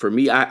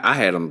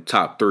had them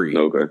top 3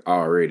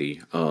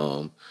 already.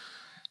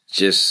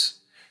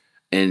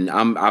 And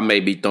I may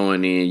be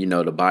throwing in, you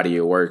know, the body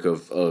of work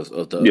of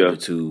the other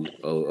two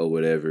or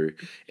whatever.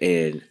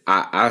 And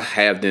I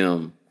have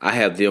them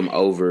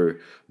over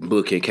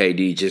Book and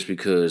KD just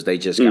because they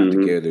just got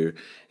together,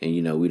 and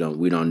you know we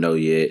don't know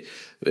yet,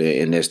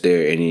 and that's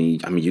there. And then,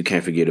 I mean, you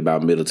can't forget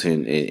about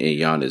Middleton and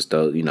Giannis.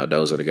 Those, you know,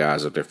 those are the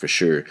guys up there for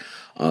sure.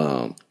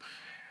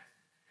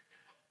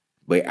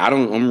 But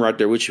I'm right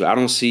there with you. I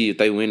don't see, if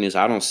they win this,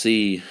 I don't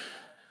see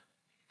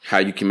how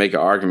you can make an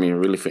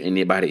argument really for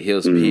anybody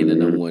else being the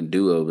number one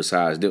duo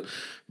besides them.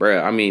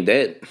 Bruh, I mean,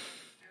 that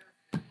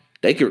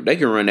they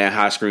can run that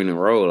high screen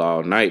and roll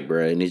all night,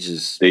 bruh, and it's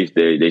just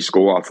they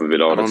score off of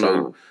it all the time.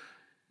 Know.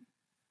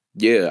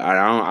 Yeah,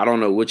 I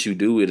don't know what you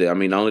do with it. I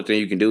mean, the only thing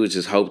you can do is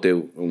just hope that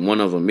one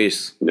of them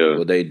miss,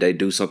 or they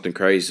do something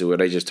crazy, where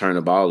they just turn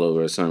the ball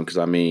over or something. Because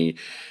I mean,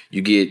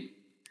 you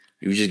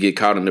just get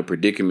caught in the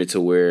predicament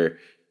to where,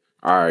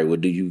 all right, well,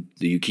 do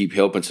you keep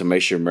helping to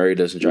make sure Murray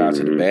doesn't drive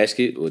to the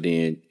basket? Well,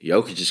 then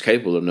Jokic is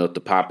capable enough to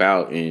pop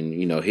out and,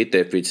 you know, hit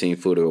that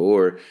 15-footer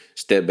or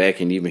step back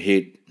and even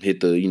hit a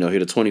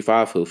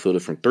 25-footer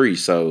from 3.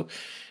 So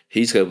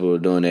he's capable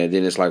of doing that.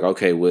 Then it's like,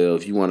 okay, well,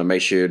 if you want to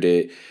make sure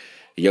that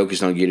Jokic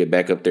don't get it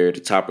back up there at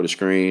the top of the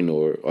screen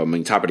or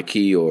top of the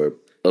key or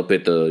up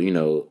at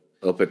the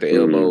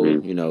elbow,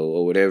 you know,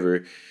 or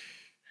whatever.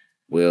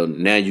 Well,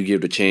 now you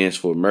give the chance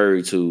for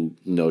Murray to,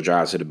 you know,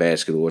 drive to the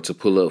basket or to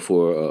pull up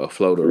for a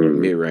floater or a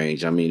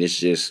mid-range. I mean, it's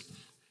just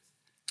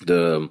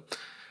the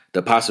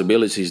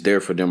possibilities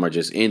there for them are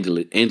just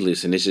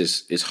endless, and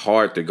it's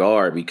hard to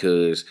guard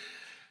because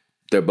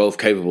they're both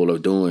capable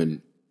of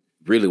doing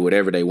really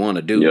whatever they want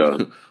to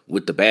do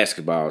with the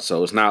basketball.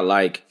 So it's not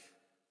like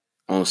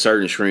on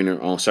certain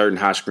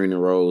high screener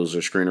roles or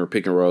screener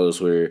pick and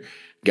rolls where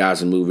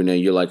guys are moving in,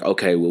 you're like,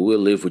 okay, well, we'll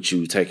live with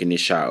you taking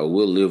this shot, or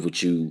we'll live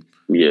with you,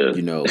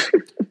 you know,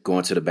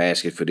 going to the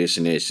basket for this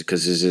and this,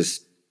 because it's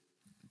just,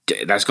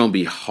 that's going to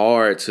be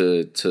hard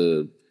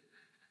to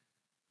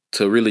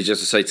really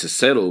just to say to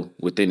settle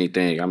with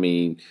anything. I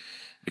mean,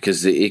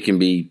 because it can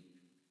be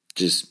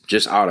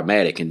just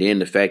automatic. And then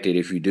the fact that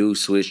if you do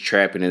switch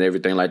trapping and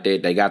everything like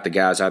that, they got the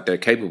guys out there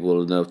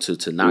capable enough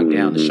to knock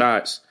down the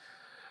shots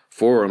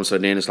for them. So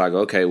then it's like,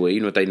 okay, well,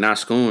 even if they not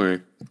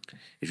scoring,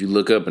 if you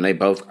look up and they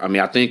both, I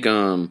mean, I think,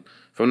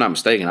 if I'm not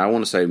mistaken, I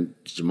want to say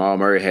Jamal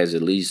Murray has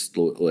at least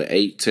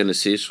 8-10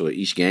 assists for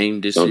each game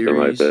this Something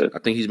series. Like that. I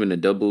think he's been in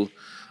double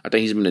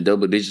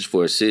digits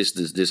for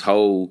assists this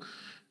whole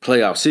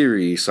playoff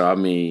series. So I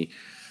mean,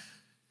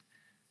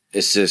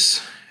 it's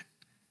I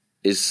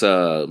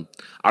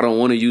don't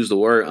want to use the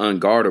word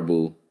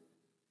unguardable,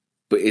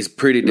 but it's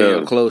pretty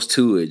damn close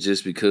to it,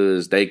 just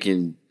because they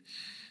can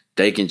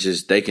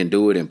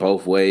do it in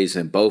both ways,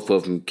 and both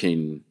of them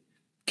can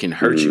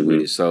hurt you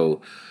with it.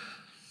 So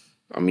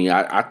I mean,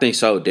 I think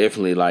so,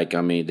 definitely. Like,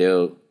 I mean,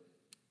 they're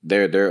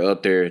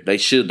up there.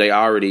 They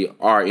already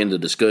are in the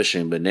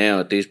discussion, but now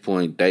at this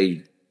point,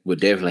 they would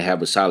definitely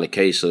have a solid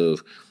case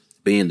of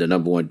being the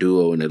number one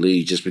duo in the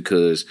league, just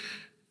because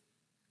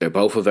they're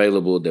both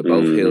available, they're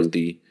both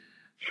healthy,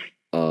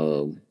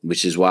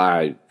 which is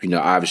why, you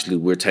know, obviously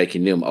we're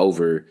taking them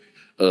over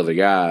other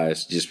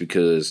guys just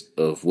because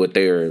of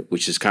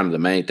which is kind of the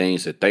main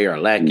things that they are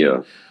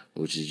lacking,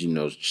 which is, you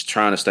know, just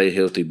trying to stay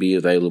healthy, be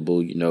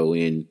available, you know,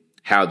 in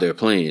how they're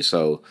playing.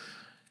 So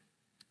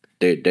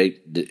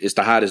it's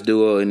the hottest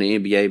duo in the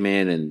NBA,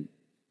 man. And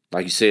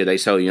like you said, they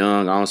so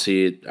young. I don't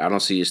see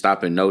it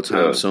stopping no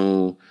time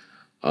soon.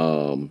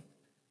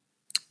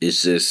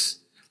 It's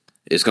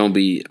gonna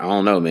be, I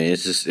don't know, man.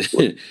 It's just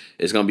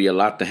it's gonna be a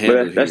lot to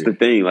handle. But that's the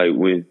thing. Like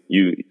when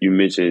you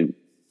mentioned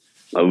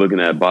looking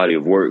at body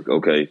of work,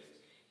 okay,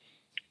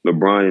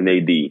 LeBron and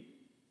AD,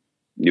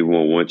 they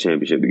won one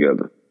championship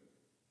together.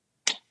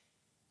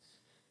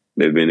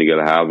 They've been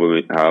together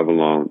however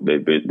long. They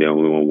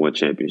only won one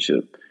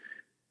championship.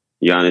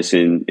 Giannis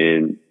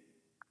and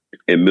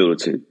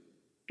Middleton,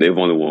 they've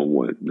only won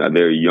one. Now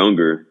they're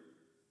younger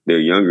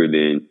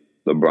than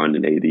LeBron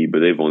and AD, but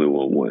they've only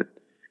won one.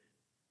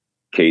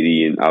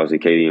 KD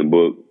and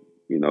Book,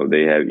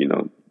 they haven't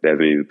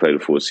even played a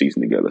full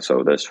season together,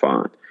 so that's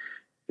fine.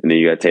 And then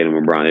you got Tatum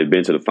and Brown. They've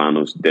been to the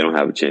finals. They don't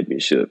have a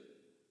championship.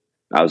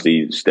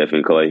 Obviously, Steph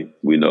and Clay,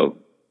 we know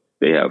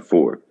they have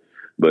 4,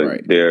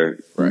 but they're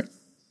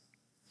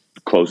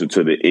closer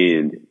to the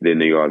end than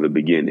they are the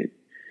beginning.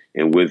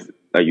 And with,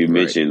 like you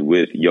mentioned,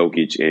 with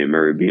Jokic and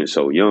Murray being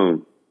so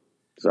young,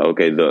 so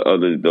okay,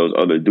 those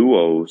other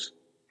duos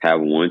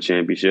have one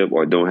championship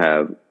or don't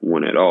have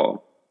one at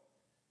all.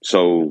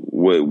 So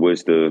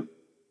what's the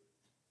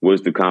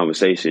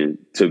conversation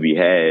to be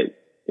had,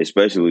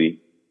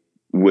 especially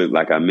with,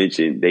 like I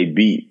mentioned, they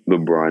beat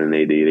LeBron and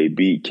AD, they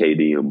beat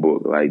KD and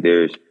Book. Like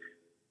there's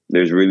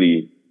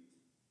really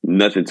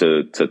nothing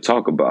to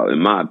talk about,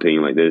 in my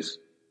opinion. Like there's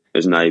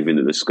not even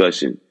a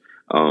discussion.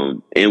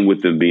 And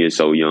with them being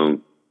so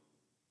young,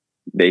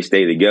 they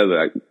stay together.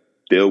 Like,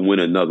 they'll win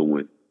another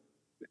one,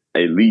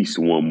 at least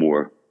one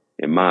more,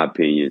 in my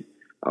opinion.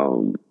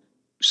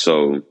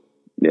 So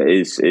yeah,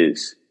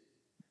 it's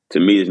to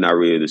me, it's not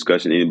really a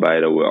discussion. Anybody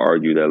that would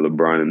argue that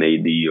LeBron and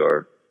AD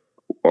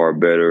are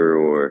better,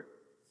 or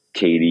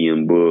KD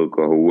and Book,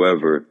 or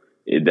whoever,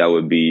 that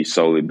would be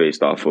solely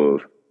based off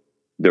of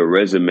the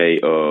resume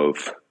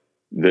of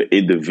the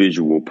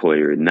individual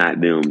player, not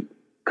them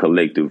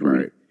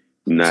collectively.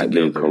 Not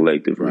them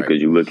collectively,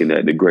 because you're looking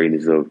at the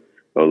greatness of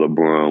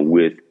LeBron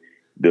with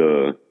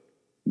the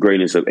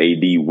greatness of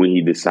AD when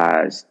he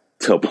decides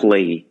to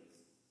play.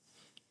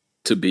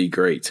 To be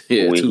great.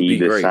 Yeah, when he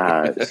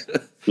decides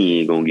he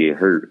ain't going to get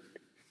hurt.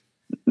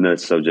 Another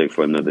subject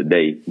for another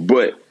day.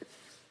 But,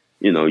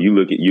 you're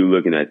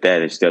looking at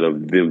that instead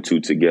of them two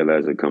together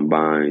as a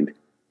combined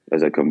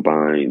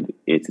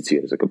entity,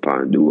 as a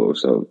combined duo.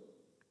 So,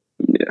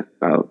 yeah,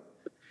 I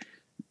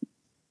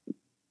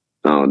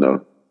don't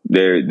know.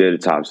 They're the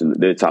tops in the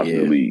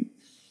league.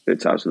 They're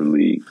tops in the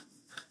league.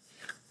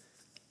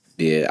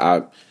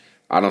 Yeah,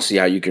 I don't see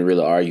how you can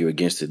really argue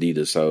against it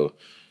either. So,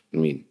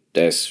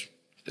 it's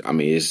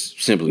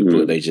simply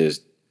put,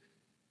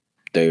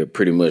 they're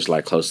pretty much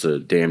like close to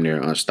damn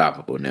near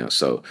unstoppable now.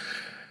 So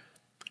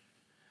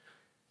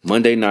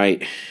Monday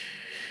night,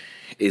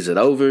 is it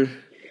over,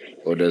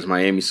 or does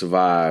Miami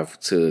survive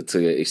to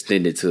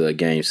extend it to a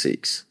game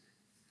 6?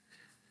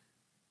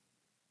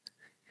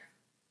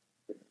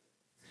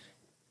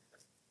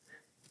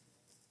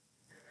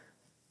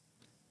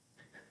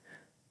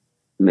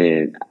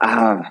 Man,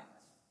 I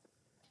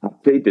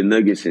picked the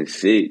Nuggets in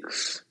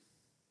 6.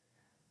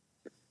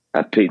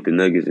 I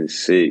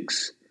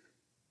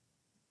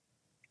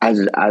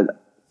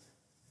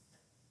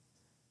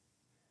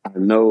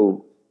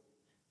know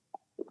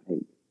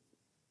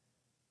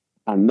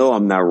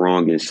I'm not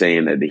wrong in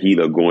saying that the Heat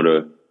are going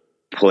to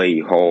play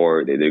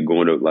hard, that they're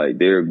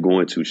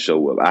going to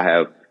show up. I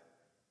have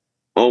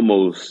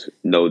almost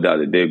no doubt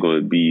that they're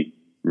going to be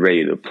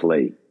ready to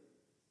play.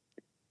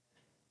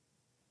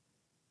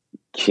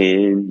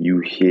 Can you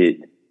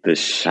hit the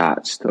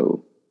shots,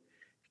 though?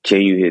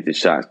 Can you hit the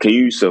shots? Can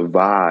you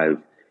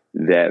survive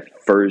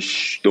that first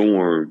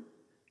storm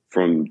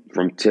from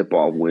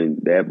tip-off? When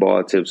that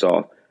ball tips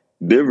off,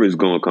 Denver's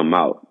going to come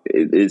out.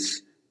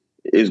 It's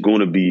going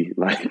to be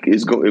like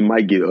it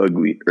might get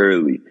ugly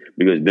early,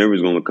 because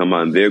Denver's going to come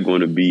out and they're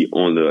going to be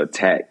on the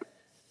attack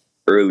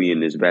early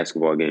in this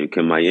basketball game.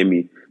 Can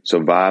Miami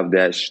survive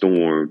that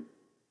storm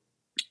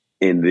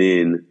and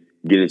then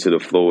get into the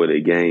flow of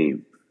the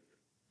game?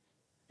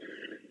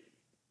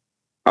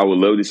 I would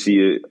love to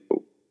see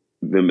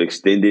them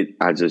extended.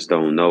 I just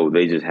don't know.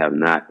 They just have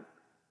not.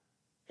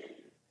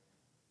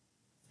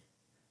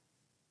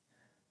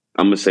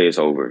 I'm going to say it's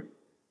over.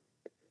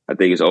 I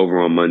think it's over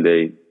on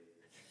Monday.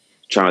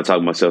 Trying to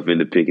talk myself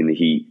into picking the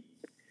Heat.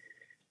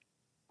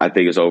 I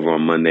think it's over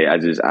on Monday.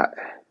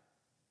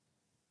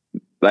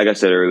 Like I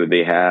said earlier,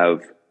 they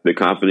have the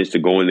confidence to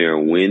go in there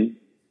and win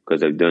because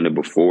they've done it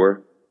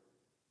before.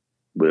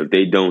 But if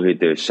they don't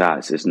hit their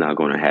shots, it's not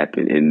going to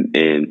happen.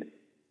 And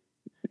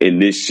in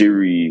this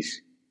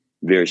series,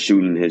 their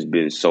shooting has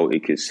been so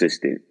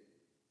inconsistent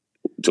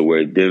to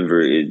where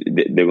Denver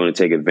they're going to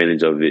take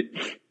advantage of it.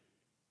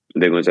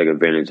 They're going to take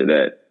advantage of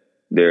that.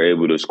 They're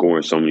able to score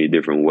in so many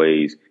different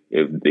ways.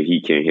 If the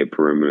Heat can't hit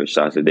perimeter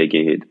shots, if they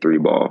can hit the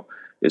 3-ball,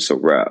 it's a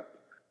wrap.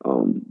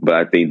 But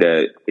I think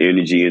that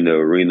energy in the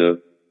arena,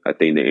 I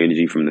think the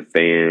energy from the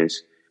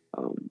fans,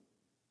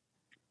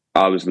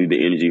 obviously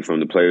the energy from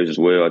the players as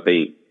well. I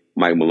think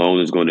Mike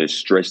Malone is going to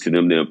stress to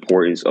them the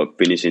importance of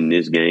finishing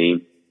this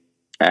game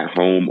at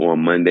home on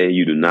Monday.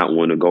 You do not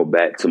want to go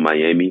back to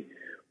Miami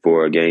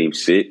for a game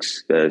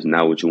 6. That's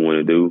not what you want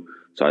to do.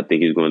 So I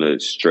think he's going to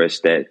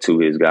stress that to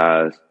his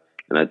guys.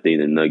 And I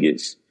think the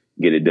Nuggets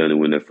get it done and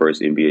win their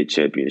first NBA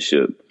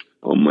championship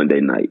on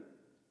Monday night.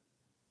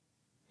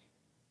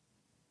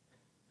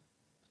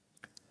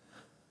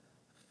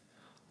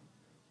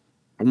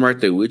 I'm right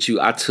there with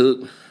you. I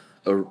took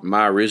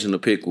my original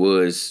pick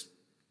was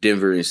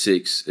Denver in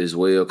 6 as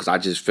well, because I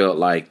just felt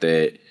like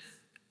that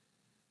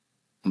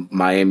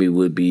Miami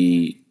would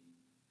be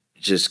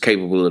just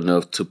capable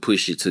enough to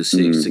push it to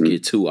 6 to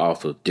get 2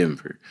 off of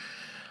Denver.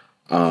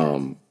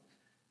 I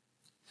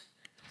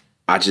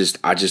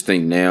just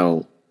think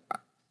now,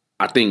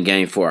 I think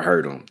Game 4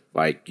 hurt them.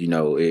 Like,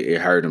 it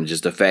hurt them.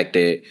 Just the fact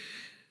that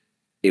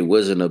it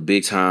wasn't a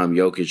big time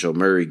Jokic or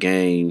Murray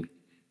game,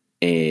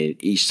 and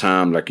each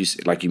time,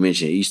 like you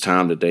mentioned, each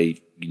time that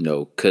they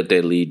cut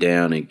that lead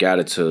down and got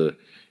it to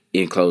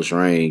in close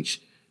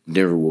range,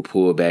 Denver will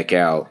pull back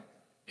out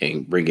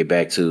and bring it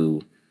back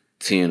to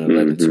 10,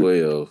 11,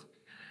 12,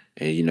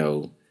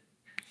 and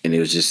and it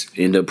was just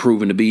end up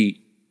proving to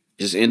be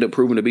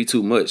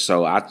too much.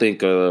 So I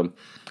think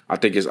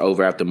it's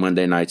over after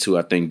Monday night too.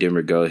 I think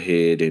Denver go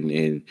ahead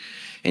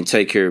and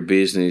take care of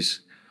business.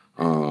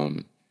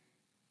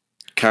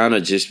 Kind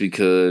of just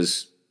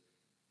because,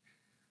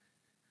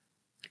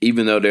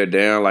 even though they're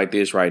down like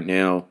this right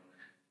now,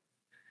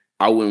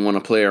 I wouldn't want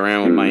to play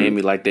around with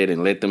Miami like that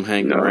and let them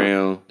hang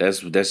around.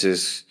 That's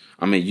just,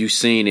 I mean, you've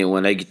seen it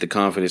when they get the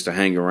confidence to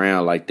hang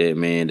around like that,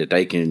 man, that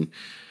they can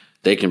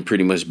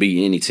pretty much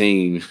beat any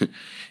team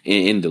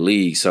in the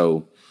league.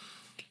 So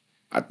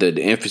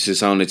the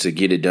emphasis on it to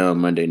get it done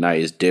Monday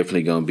night is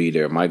definitely going to be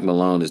there. Mike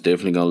Malone is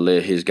definitely going to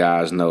let his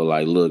guys know,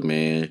 like, look,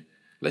 man,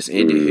 let's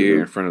end it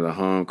here in front of the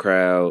home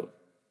crowd.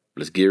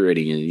 Let's get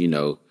ready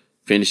and,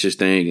 finish this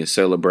thing and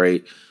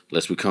celebrate.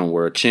 Let's become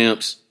world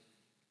champs.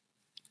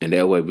 And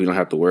that way we don't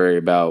have to worry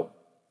about,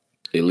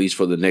 at least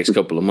for the next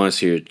couple of months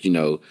here,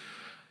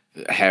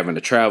 having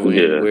to travel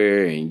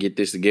anywhere and get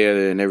this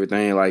together and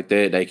everything like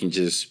that. They can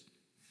just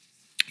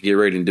get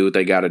ready and do what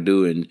they got to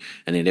do, and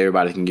then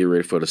everybody can get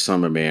ready for the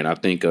summer, man. I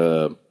think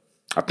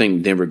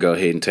Denver go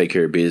ahead and take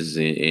care of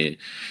business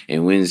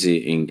and wins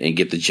it and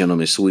get the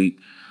gentleman's sweep.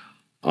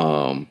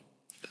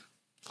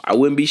 I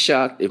wouldn't be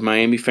shocked if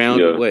Miami found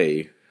a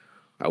way.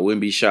 I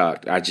wouldn't be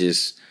shocked. I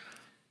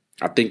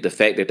think the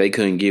fact that they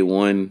couldn't get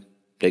one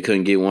and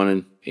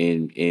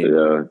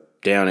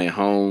down at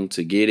home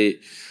to get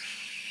it,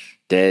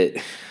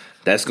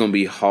 that's going to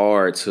be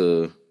hard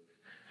to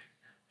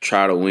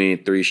try to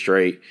win 3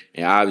 straight.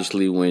 And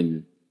obviously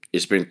when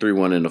it's been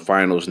 3-1 in the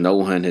finals, no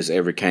one has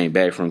ever came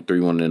back from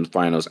 3-1 in the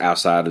finals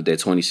outside of that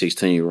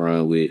 2016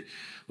 run with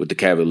the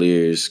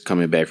Cavaliers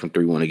coming back from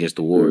 3-1 against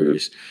the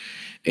Warriors.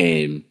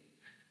 And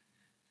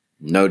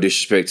no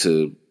disrespect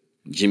to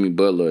Jimmy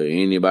Butler or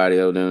anybody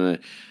else,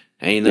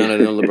 ain't none of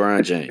them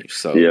LeBron James.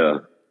 So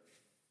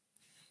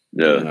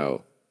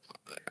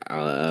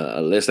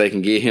unless they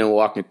can get him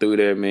walking through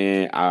there,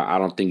 man, I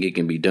don't think it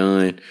can be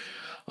done.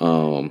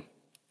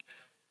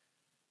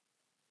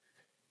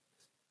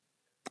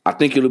 I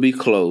think it'll be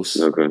close.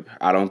 Okay.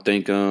 I don't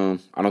think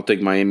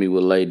Miami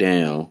will lay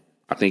down.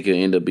 I think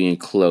it'll end up being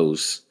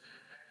close.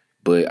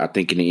 But I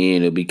think in the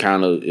end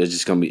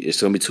it's gonna be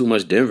too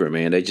much Denver,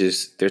 man.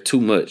 They're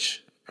too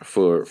much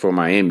for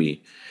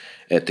Miami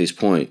at this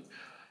point.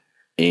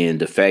 And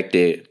the fact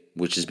that,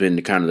 which has been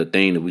the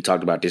thing that we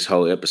talked about this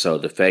whole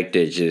episode, the fact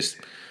that just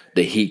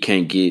the Heat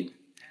can't get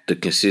the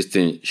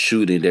consistent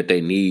shooting that they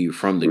need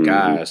from the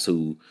guys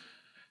who've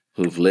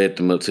led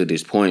them up to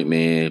this point,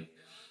 man,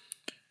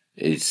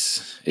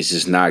 it's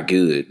just not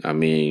good. I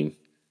mean,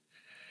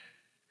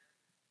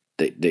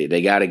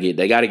 they gotta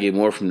get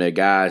more from their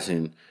guys,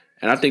 and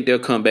I think they'll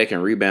come back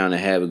and rebound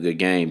and have a good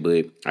game.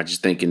 But I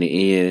just think in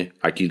the end,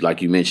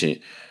 like you mentioned,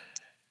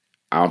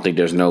 I don't think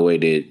there's no way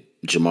that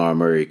Jamal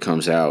Murray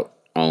comes out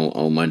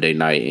on Monday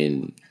night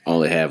and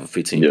only have a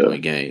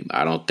 15-point game.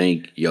 I don't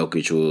think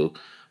Jokic will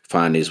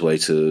find his way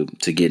to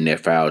getting that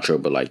foul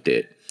trouble like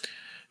that.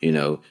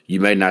 You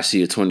may not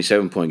see a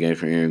 27-point game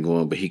from Aaron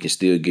Gordon, but he can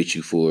still get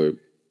you for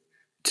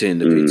 10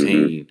 to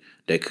 15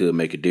 that could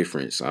make a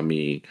difference. I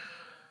mean,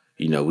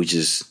 we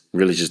just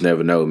really just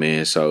never know,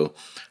 man. So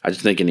I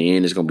just think in the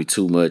end it's gonna be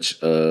too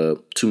much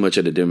of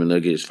the Denver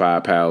Nuggets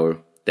firepower.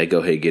 They go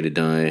ahead and get it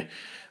done.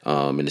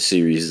 And the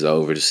series is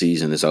over, the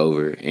season is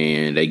over,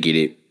 and they get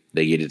it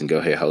and go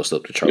ahead and host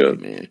up the trophy,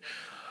 man.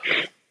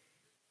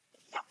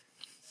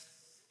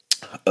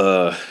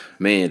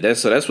 Man,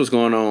 that's what's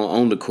going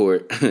on the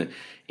court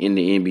in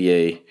the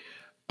NBA.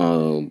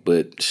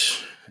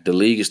 But the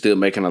league is still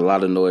making a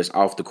lot of noise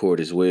off the court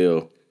as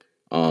well.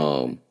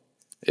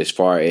 As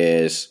far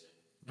as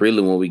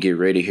really when we get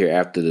ready here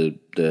after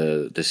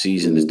the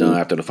season is done,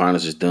 after the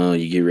finals is done,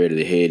 you get ready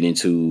to head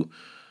into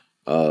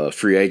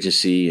free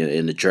agency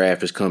and the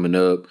draft is coming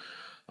up.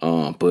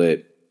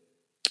 But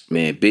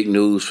man, big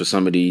news for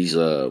some of these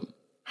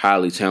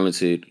highly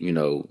talented,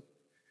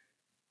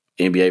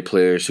 NBA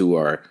players who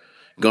are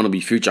going to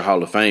be future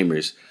Hall of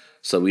Famers.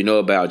 So we know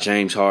about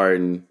James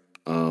Harden,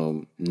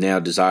 now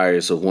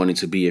desires of wanting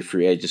to be a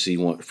free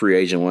agent,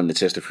 wanting to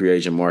test the free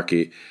agent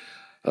market.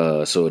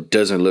 So it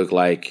doesn't look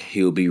like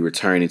he'll be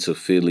returning to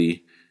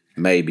Philly.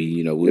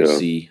 Maybe, we'll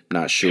see.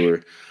 Not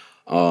sure.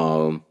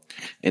 And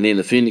then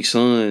the Phoenix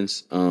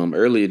Suns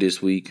earlier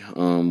this week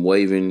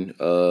waiving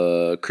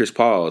Chris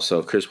Paul.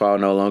 So Chris Paul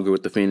no longer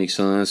with the Phoenix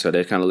Suns. So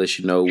that kind of lets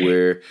you know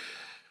where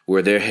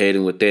where they're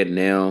heading with that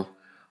now.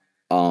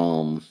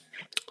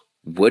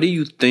 What do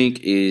you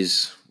think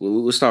is?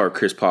 We'll start with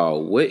Chris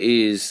Paul. What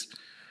is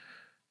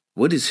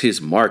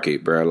his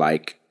market, bro?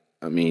 Like,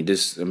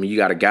 you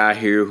got a guy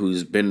here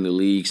who's been in the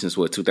league since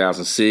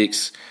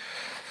 2006,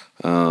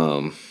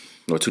 or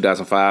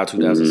 2005,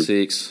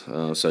 2006.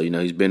 So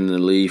he's been in the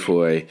league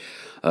for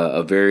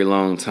a very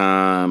long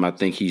time. I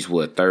think he's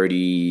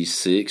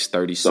 36,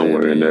 37,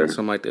 somewhere in there,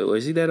 something like that.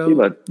 Is he that old?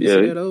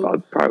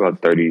 Probably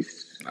about 30.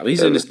 I know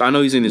he's in his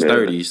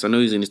 30s. I know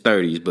he's in his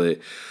 30s, but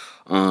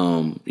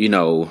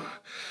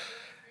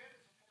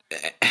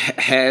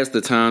has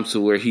the time to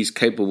where he's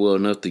capable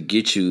enough to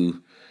get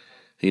you,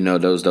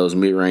 those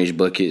mid range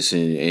buckets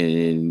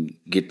and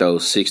get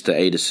those 6 to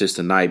 8 assists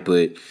a night.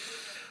 But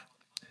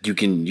you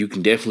can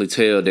definitely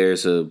tell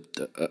there's a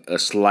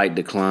slight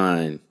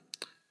decline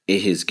in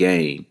his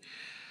game.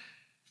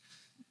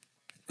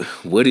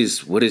 What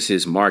is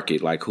his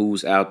market? Like,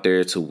 who's out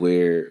there to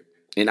where?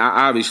 And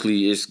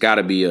obviously, it's got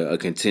to be a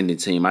contending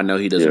team. I know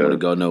he doesn't want to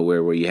go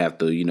nowhere where you have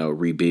to,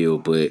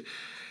 rebuild. But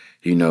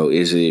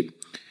is it?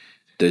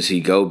 Does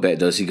he go back?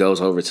 Does he goes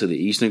over to the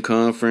Eastern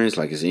Conference?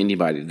 Like, is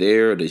anybody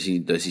there? Or does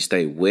he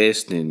stay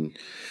West? And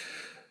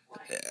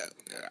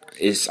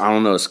I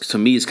don't know. To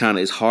me,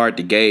 it's hard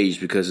to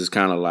gauge because it's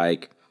kind of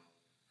like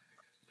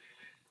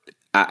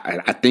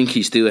I think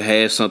he still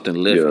has something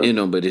left in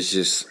him, but it's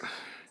just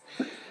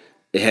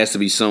it has to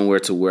be somewhere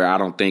to where I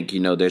don't think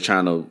they're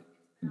trying to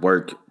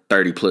work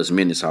 30 plus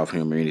minutes off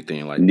him or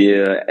anything like that.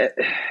 Yeah,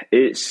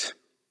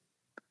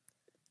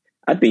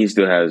 I think he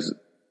still has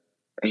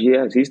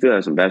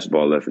some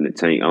basketball left in the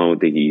tank. I don't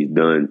think he's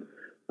done.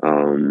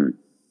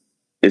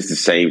 It's the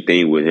same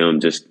thing with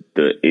him, just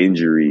the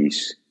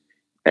injuries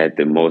at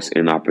the most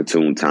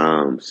inopportune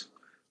times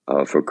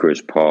for Chris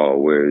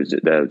Paul, where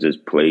that have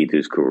just played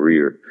his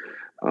career.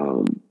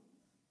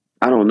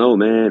 I don't know,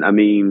 man. I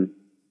mean,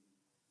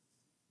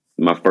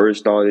 my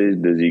first thought is,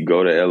 does he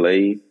go to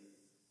LA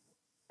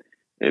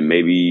and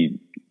maybe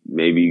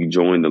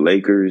join the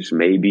Lakers,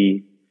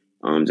 maybe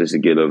just to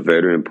get a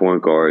veteran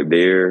point guard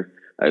there?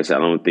 Like I said, I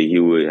don't think he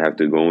would have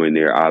to go in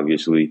there,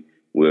 obviously,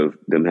 with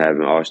them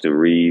having Austin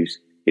Reeves.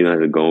 He don't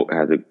have to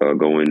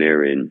go in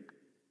there and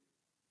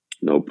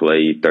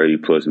play 30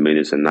 plus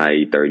minutes a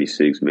night,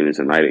 36 minutes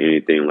a night, or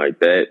anything like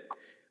that.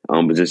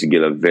 But just to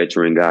get a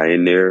veteran guy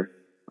in there,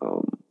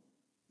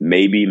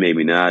 maybe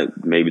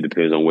not. Maybe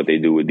depends on what they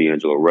do with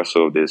D'Angelo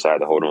Russell, if they decide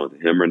to hold on to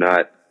him or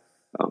not.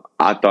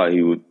 I thought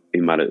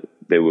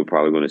they were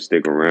probably going to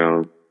stick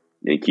around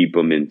and keep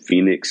him in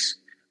Phoenix.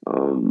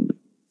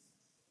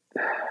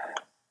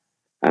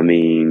 I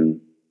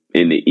mean,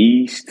 in the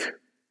East,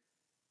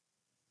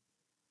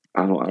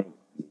 I don't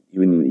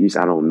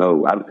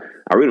know.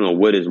 I really don't know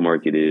what his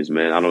market is,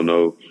 man. I don't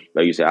know.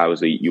 Like you said,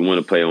 obviously you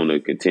want to play on a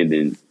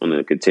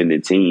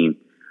contending team,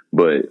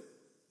 but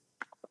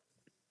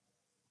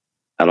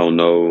I don't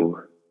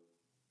know.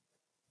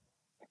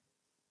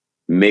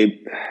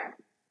 Maybe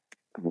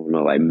I don't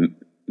know. Like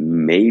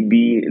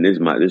maybe, and this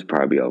is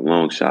probably a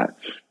long shot.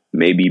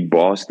 Maybe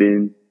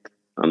Boston.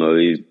 I know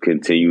they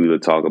continue to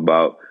talk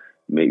about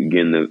maybe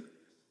getting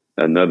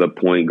another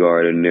point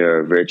guard in there,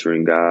 a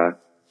veteran guy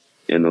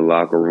in the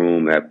locker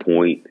room at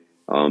point.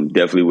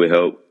 Definitely would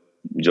help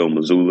Joe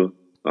Mazzulla.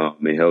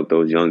 May help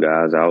those young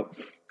guys out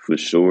for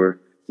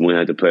sure. Wouldn't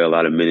have to play a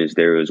lot of minutes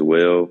there as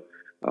well.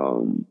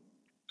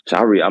 So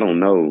I don't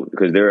know,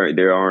 because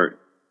there aren't,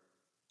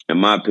 in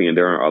my opinion,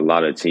 there aren't a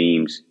lot of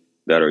teams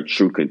that are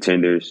true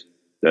contenders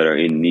that are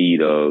in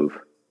need of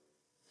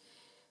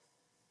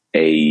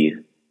a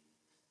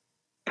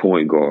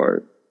point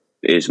guard.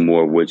 It's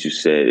more of what you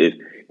said.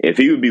 If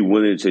he would be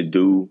willing to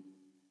do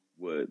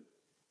what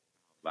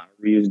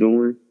Lowry is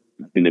doing,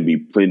 I think there'd be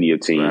plenty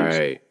of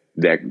teams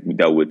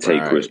that would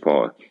take Chris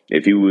Paul.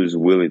 If he was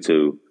willing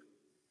to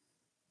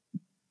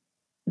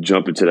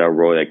jump into that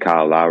role that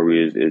Kyle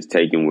Lowry is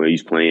taking, where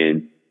he's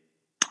playing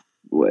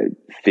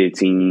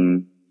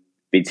 15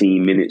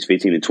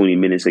 to 20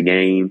 minutes a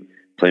game,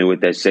 playing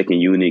with that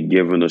second unit,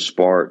 giving a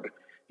spark,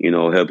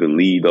 helping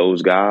lead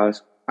those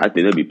guys, I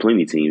think there'd be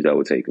plenty of teams that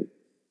would take him.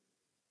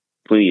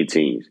 Plenty of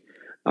teams.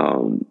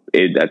 I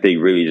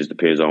think really just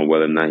depends on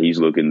whether or not he's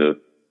looking to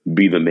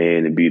be the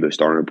man and be the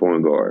starting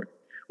point guard,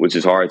 which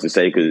is hard to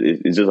say because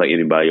it's just like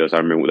anybody else. I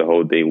remember the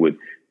whole thing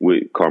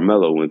with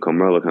Carmelo. When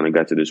Carmelo kind of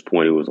got to this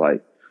point, it was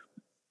like,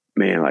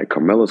 man, like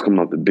Carmelo's coming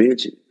off the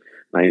bench.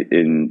 Like,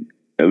 and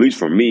at least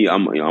for me,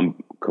 I'm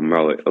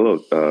Carmelo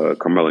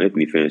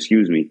Anthony fan,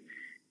 excuse me.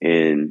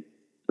 And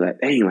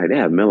like, dang, like they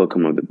have Melo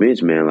coming off the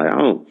bench, man. Like, I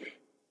don't,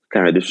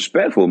 kind of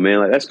disrespectful, man.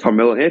 Like, that's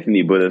Carmelo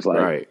Anthony, but it's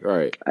like,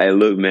 right. Hey,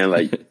 look, man,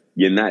 like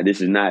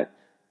this is not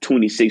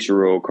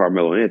 26-year-old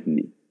Carmelo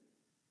Anthony.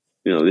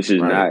 This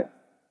is not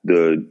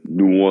the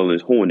New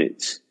Orleans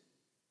Hornets,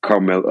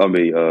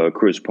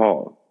 Chris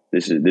Paul.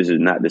 This is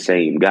not the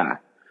same guy.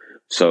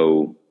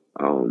 So,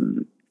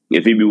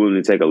 if he'd be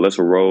willing to take a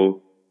lesser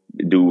role,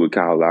 do what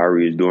Kyle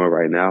Lowry is doing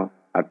right now,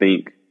 I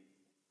think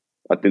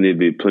there'd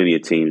be plenty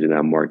of teams in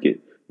that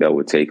market that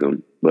would take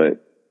him.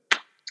 But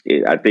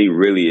I think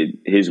really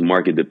his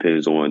market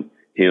depends on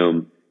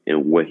him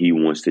and what he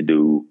wants to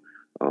do,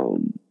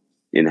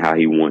 and how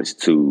he wants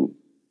to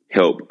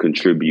help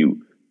contribute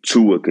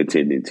to a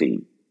contending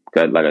team.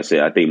 Like I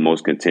said, I think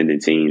most contending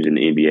teams in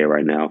the NBA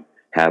right now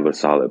have a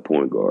solid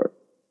point guard.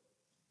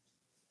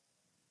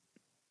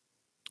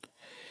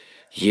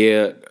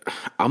 Yeah,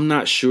 I'm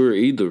not sure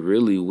either.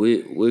 Really,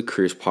 with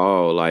Chris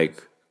Paul,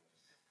 like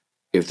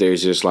if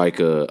there's just like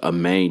a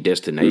main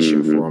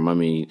destination for him. I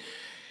mean,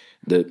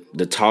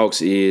 the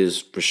talks is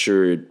for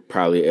sure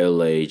probably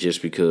LA,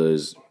 just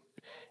because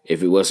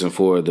if it wasn't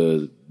for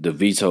the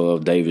veto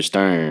of David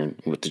Stern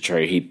with the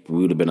trade, he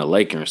would have been a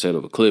Laker instead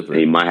of a Clipper.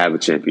 He might have a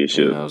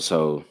championship. You know,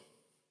 so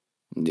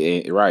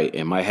right,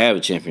 and might have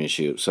a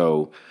championship.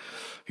 So,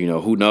 you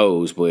know, who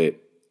knows? But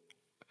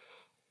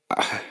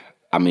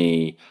I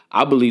mean,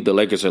 I believe the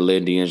Lakers are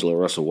letting D'Angelo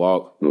Russell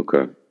walk.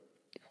 Okay.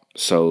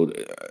 So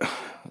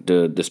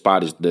the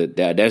spot is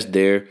that's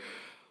there.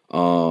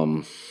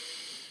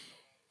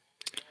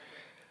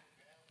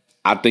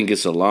 I think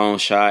it's a long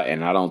shot,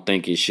 and I don't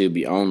think it should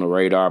be on the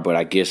radar. But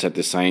I guess at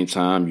the same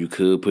time, you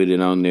could put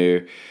it on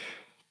there.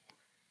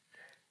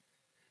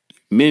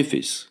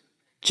 Memphis,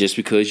 just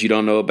because you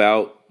don't know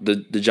about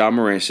the Ja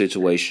Morant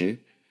situation.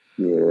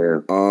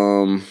 Yeah.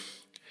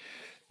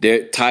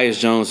 Tyus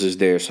Jones is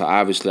there, so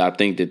obviously I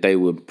think that they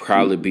would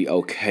probably be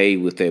okay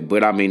with that.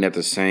 But I mean, at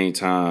the same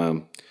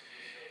time,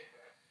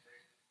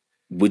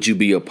 would you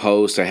be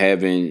opposed to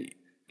having,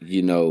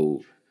 you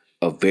know,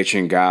 a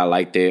veteran guy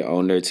like that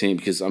on their team?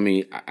 Because I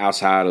mean,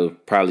 outside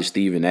of probably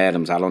Steven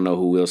Adams, I don't know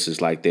who else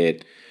is like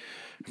that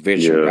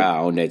veteran guy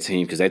on that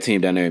team, because that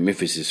team down there in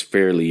Memphis is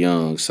fairly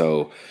young.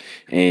 So,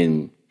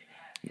 and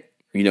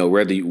you know,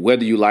 whether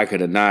you like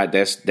it or not,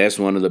 that's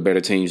one of the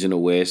better teams in the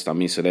West. I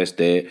mean, so that's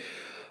that.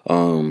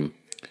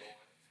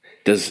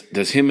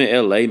 Does him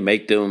in LA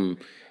make them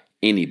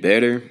any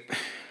better?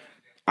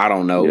 I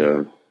don't know.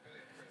 Yeah.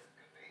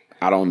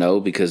 I don't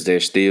know, because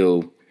there's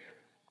gonna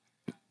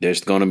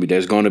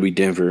be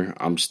Denver.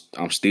 I'm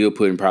still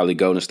putting probably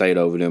Golden State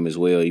over them as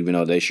well, even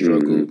though they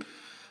struggled.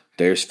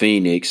 There's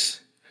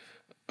Phoenix.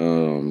 I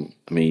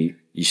mean,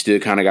 you still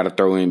kind of got to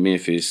throw in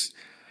Memphis.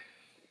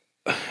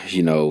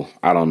 You know,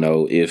 I don't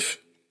know if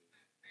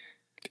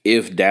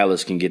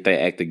Dallas can get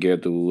that act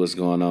together with what's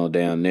going on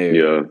down there.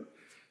 Yeah.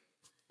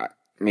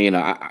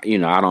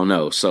 I don't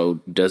know.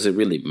 So does it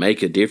really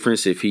make a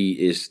difference if he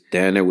is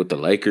down there with the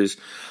Lakers?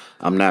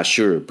 I'm not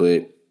sure,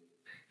 but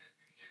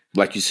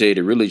like you said,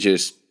 it really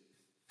just,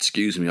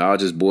 all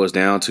just boils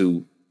down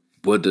to,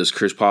 what does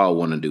Chris Paul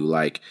want to do?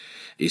 Like,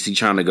 is he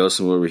trying to go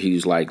somewhere where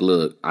he's like,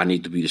 look, I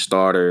need to be the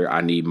starter.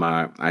 I need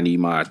my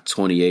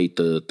 28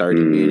 to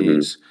 30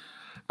 minutes.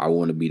 I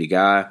want to be the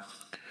guy.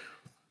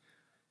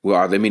 Well,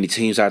 are there many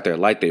teams out there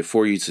like that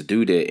for you to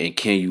do that? And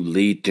can you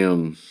lead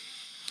them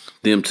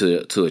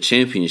to a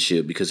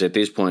championship? Because at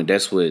this point,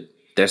 that's the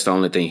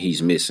only thing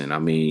he's missing. I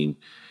mean,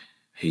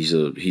 he's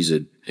a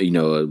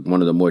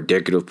one of the more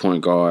decorative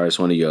point guards,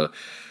 one of your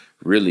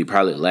really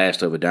probably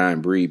last of a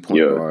dying breed point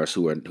guards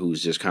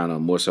who's just kind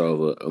of more so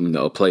of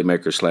a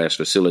playmaker /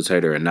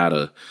 facilitator, and not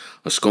a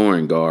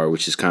scoring guard,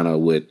 which is kind of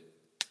what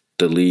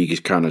the league is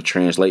kind of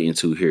translating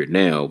to here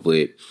now.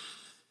 But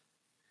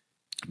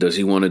does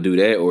he want to do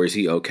that, or is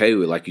he okay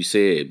with, like you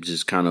said,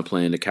 just kind of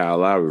playing the Kyle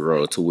Lowry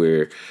role, to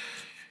where,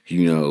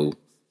 you know,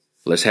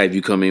 let's have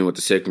you come in with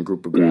the second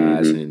group of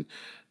guys and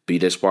be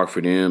that spark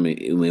for them,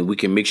 and we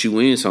can mix you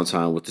in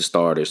sometime with the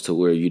starters, to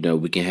where, you know,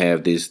 we can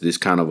have this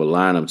kind of a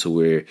lineup to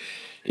where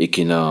it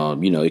can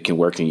it can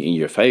work in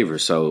your favor.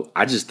 So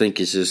I just think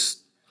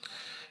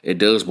it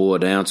does boil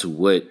down to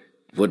what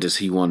does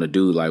he want to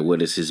do? Like,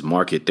 what is his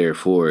market there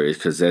for?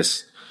 Because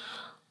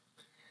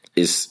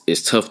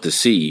it's tough to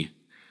see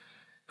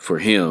for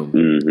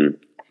him,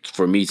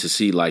 for me to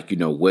see, like, you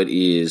know,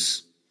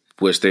 what's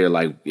there.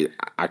 Like,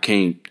 I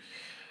can't.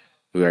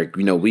 Like,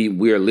 you know,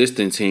 we are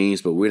listing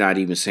teams, but we're not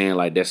even saying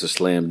like that's a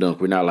slam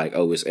dunk. We're not like,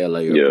 oh, it's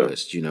LA or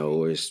bust, you know,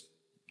 or it's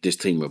this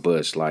team or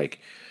bust.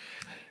 Like,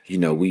 you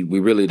know, we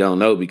really don't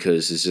know,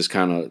 because it's just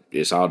kind of,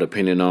 it's all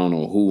depending on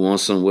who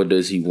wants him. What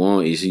does he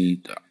want? Is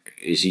he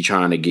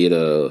trying to get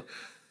a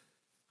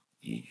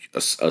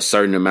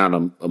certain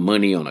amount of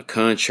money on a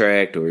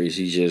contract, or is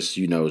he just,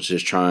 you know,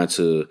 just trying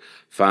to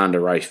find the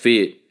right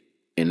fit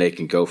and they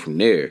can go from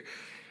there?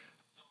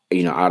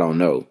 You know, I don't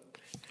know.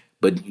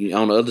 But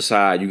on the other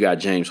side, you got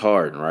James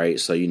Harden, right?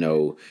 So, you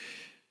know,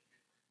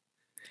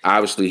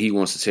 obviously he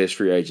wants to test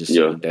free agency.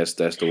 Yeah. That's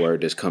the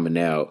word that's coming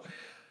out.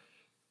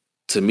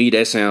 To me,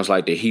 that sounds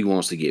like that he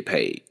wants to get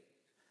paid.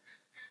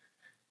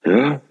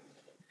 Yeah.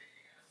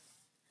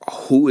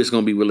 Who is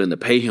going to be willing to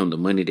pay him the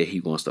money that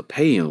he wants to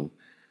pay him?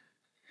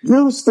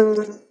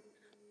 Houston.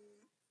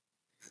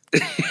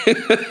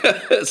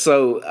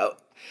 So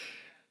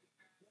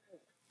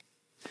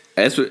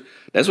that's what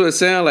it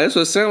sounds like. That's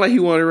what it sounds like. He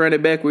wanted to run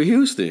it back with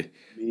Houston.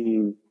 I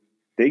mean,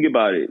 think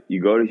about it.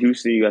 You go to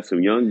Houston, you got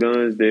some young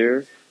guns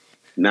there.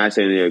 Not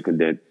saying they're a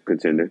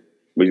contender,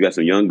 but you got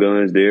some young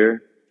guns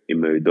there.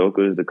 Ime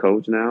Udoka is the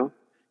coach now.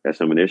 Got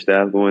some of their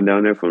staff going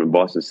down there from the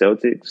Boston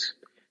Celtics.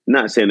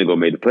 Not saying they're going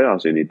to make the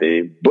playoffs or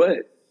anything,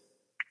 but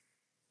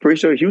pretty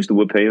sure Houston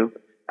would pay him.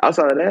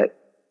 Outside of that,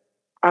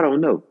 I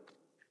don't know.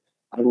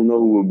 I don't know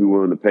who will be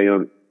willing to pay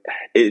him.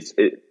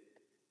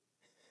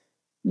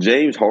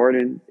 James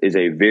Harden is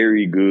a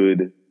very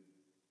good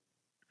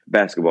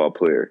basketball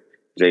player.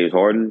 James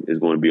Harden is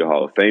going to be a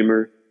Hall of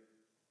Famer.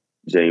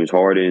 James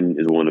Harden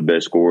is one of the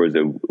best scorers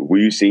that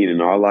we've seen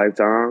in our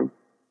lifetime.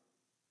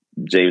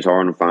 James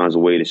Harden finds a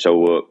way to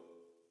show up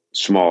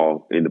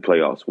small in the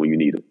playoffs when you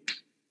need him.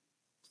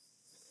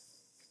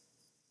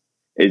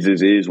 It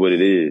just is what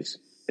it is.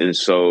 And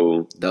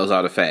so those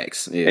are the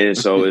facts. Yeah. And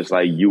so it's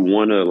like you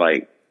want to,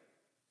 like,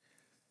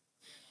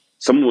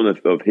 someone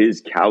of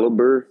his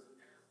caliber,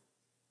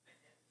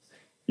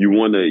 you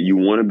want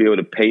to be able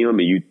to pay him,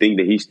 and you think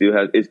that he still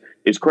has.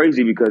 It's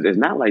crazy because it's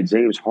not like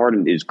James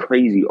Harden is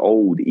crazy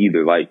old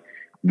either. Like,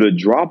 the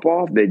drop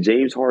off that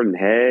James Harden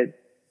had,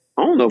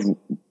 I don't know if,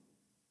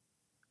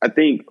 I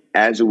think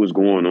as it was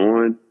going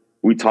on,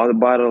 we talked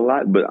about it a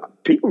lot,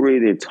 but people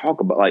really didn't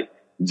talk about, like,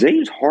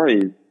 James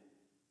Harden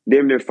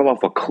damn near fell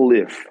off a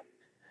cliff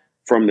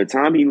from the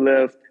time he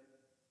left.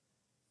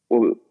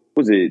 What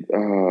was it?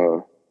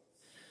 It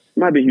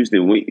might be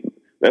Houston. We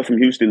left from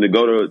Houston to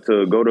go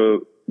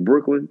to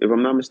Brooklyn, if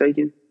I'm not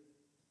mistaken.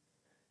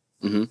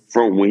 Mm-hmm.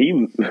 From when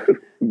he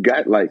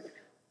got, like,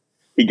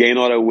 he gained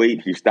all that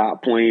weight, he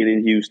stopped playing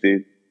in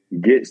Houston,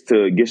 gets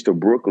to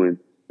Brooklyn,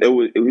 he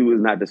was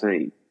not the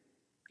same.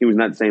 He was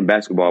not the same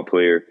basketball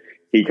player.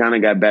 He kind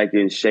of got back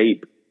in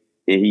shape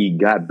and he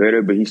got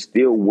better, but he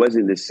still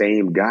wasn't the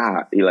same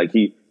guy.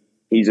 He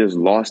just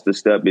lost the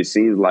step. It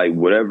seems like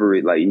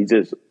he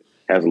just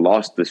has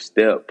lost the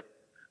step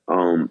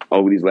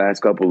over these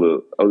last couple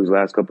of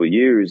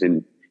years,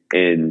 and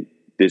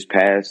this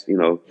past,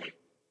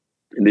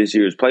 this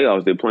year's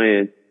playoffs, they're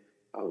playing.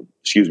 They're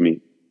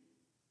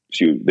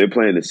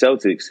playing the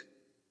Celtics,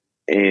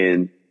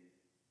 and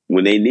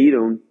when they need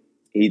him,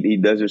 he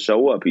doesn't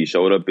show up. He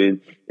showed up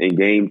in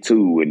game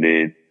 2, and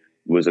then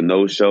was a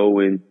no-show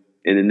in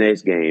the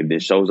next game. Then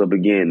shows up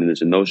again, and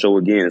it's a no-show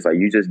again. It's like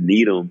you just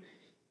need him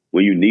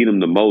when you need him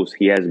the most.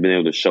 He hasn't been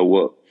able to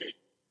show up.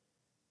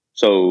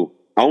 So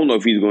I don't know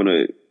if he's going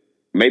to,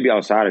 maybe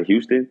outside of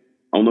Houston,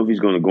 I don't know if he's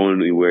going to go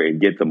anywhere and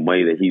get the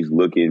money that he's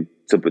looking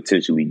to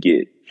potentially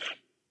get.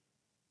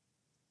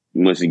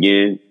 Once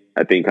again,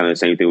 I think kind of the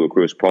same thing with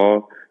Chris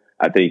Paul.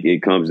 I think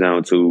it comes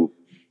down to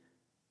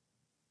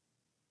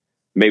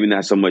maybe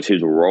not so much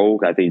his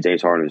role. I think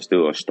James Harden is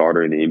still a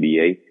starter in the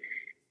NBA.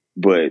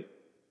 But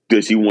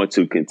does he want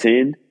to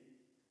contend,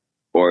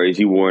 or is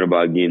he worried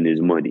about getting his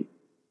money?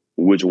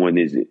 Which one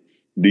is it?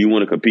 Do you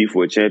want to compete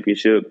for a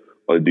championship,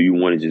 or do you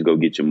want to just go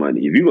get your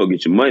money? If you go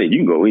get your money, you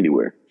can go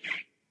anywhere.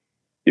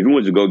 If you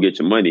want to go get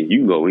your money, you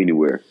can go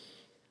anywhere.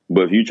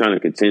 But if you're trying to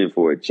contend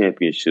for a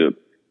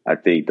championship, I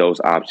think those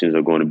options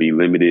are going to be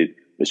limited,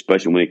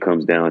 especially when it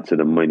comes down to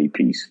the money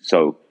piece.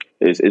 So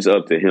it's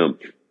up to him.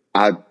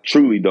 I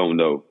truly don't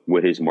know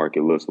what his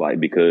market looks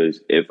like,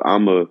 because if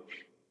I'm a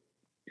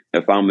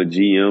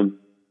GM,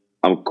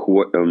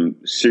 I'm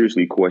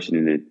seriously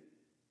questioning it.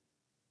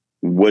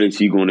 What is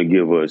he going to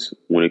give us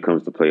when it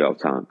comes to playoff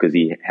time? Because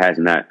he has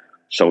not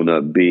shown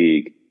up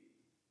big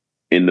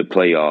in the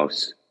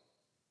playoffs.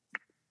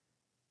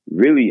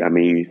 Really,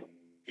 really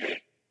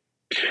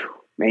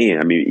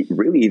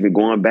even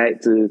going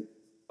back to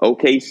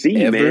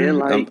OKC,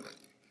 man.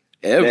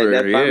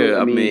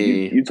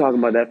 You talking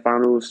about that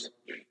finals,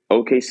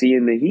 OKC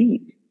and the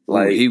Heat.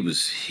 Like, he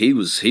was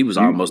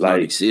almost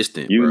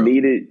non-existent. You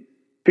needed,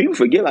 people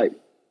forget, like,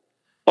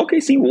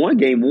 OKC won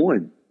game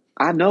 1.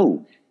 I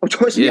know.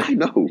 Trust me, I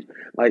know.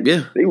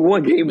 They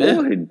won game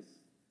 1.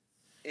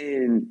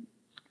 And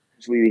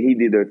actually he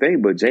did their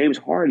thing, but James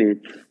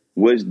Harden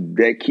was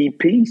that key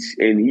piece,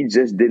 and he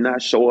just did not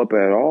show up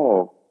at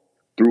all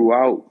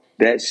throughout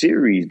that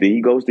series. Then he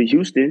goes to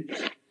Houston.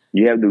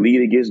 You have the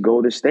lead against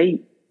Golden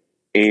State,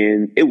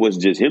 and it was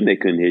just him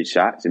that couldn't hit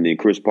shots, and then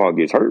Chris Paul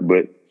gets hurt.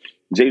 But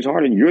James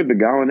Harden, you're the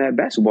guy on that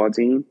basketball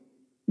team.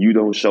 You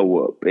don't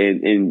show up,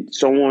 and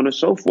so on and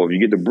so forth.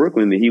 You get to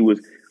Brooklyn, and he was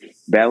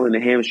battling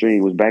the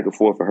hamstring, was back and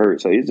forth for hurt.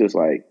 So it's just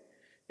like,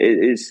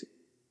 it's.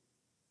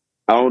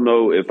 I don't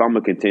know if I'm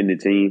a contending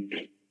team.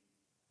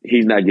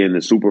 He's not getting the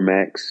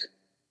supermax.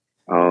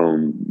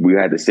 We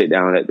had to sit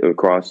down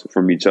across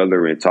from each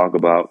other and talk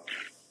about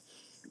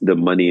the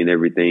money and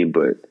everything,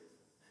 but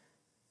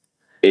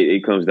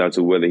it comes down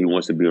to whether he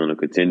wants to be on a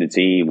contending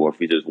team or if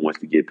he just wants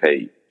to get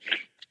paid.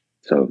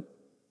 So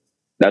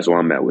that's where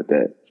I'm at with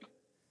that.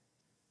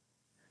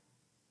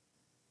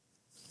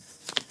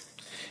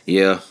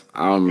 Yeah,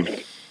 I'm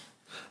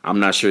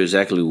not sure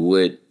exactly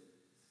what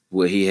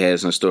he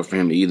has in store for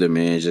him either,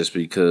 man, just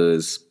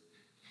because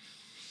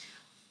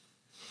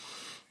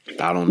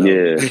I don't know.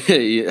 Yeah.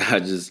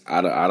 I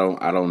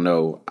don't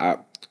know.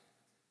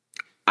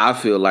 I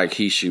feel like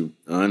he should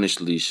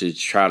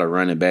try to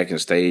run it back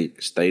and stay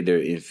there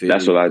in Philly.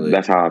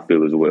 That's how I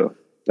feel as well.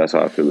 I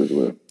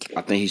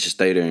think he should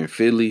stay there in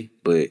Philly,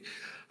 but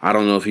I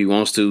don't know if he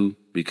wants to,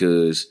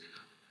 because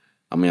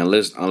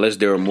unless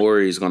Daryl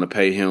Morey is going to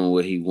pay him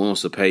what he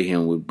wants to pay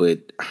him with,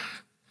 but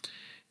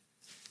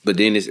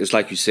then it's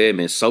like you said,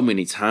 man, so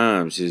many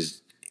times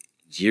is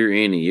year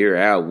in and year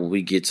out, when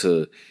we get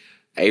to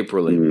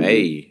April and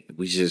May,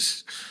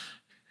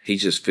 he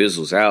just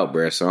fizzles out,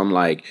 bro. So I'm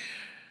like,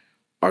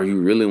 are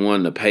you really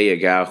wanting to pay a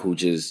guy who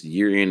just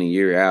year in and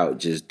year out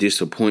just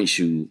disappoints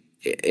you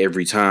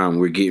every time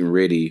we're getting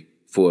ready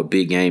for a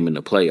big game in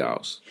the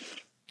playoffs?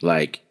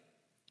 Like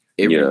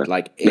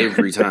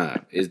every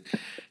time. It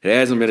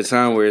hasn't been a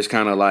time where it's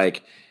kind of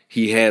like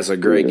he has a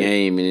great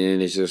game and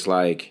then it's just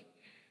like,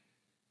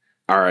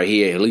 all right,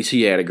 at least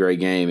he had a great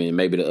game and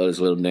maybe the others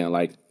let him down.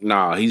 Like,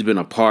 nah, he's been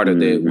a part of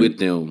that with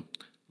them,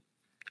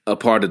 a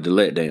part of the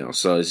letdown.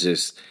 So it's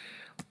just,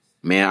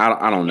 man,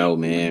 I don't know,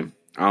 man.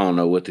 I don't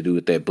know what to do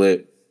with that.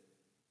 But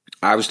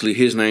obviously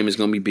his name is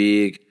going to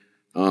be big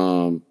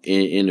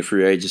in the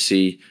free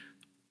agency.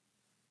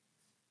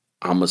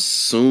 I'm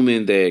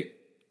assuming that,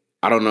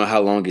 I don't know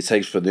how long it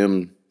takes for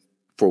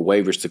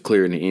waivers to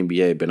clear in the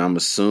NBA, but I'm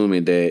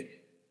assuming that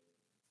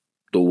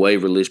the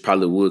waiver list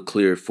probably would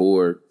clear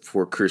for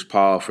Chris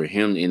Paul for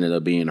him to end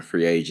up being a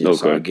free agent. Okay.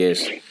 So I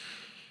guess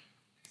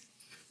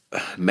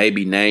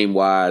maybe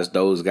name-wise,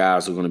 those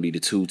guys are going to be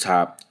the two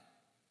top,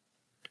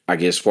 I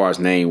guess, as far as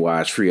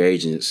name-wise, free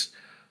agents.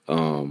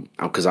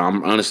 Because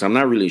I'm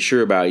not really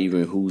sure about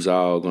even who's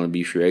all going to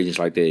be free agents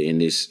like that in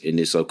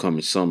this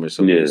upcoming summer.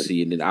 So we'll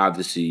see. And then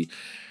obviously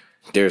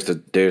there's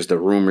the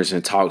rumors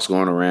and talks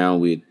going around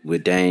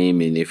with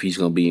Dame and if he's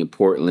going to be in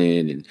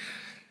Portland, and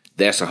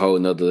that's a whole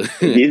nother.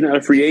 He's not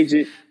a free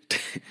agent,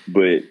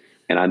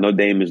 and I know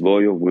Dame is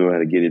loyal. We don't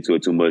have to get into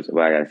it too much,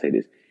 but I gotta say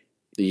this.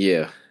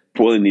 Yeah,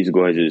 Portland needs to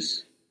go ahead and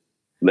just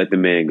let the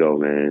man go,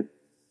 man.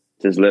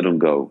 Just let him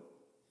go.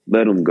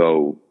 Let him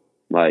go.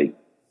 Like,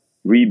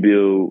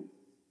 rebuild.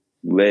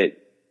 Let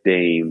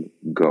Dame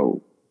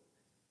go.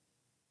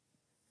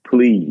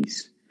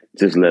 Please,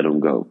 just let him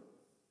go.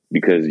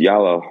 Because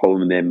y'all are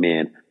holding that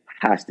man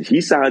hostage.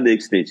 He signed the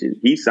extension.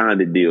 He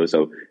signed the deal,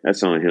 so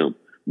that's on him.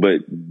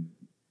 But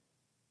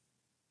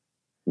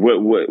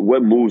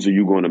what moves are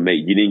you going to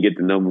make? You didn't get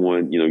the number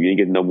one, you didn't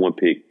get the number one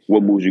pick.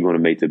 What moves are you going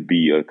to make to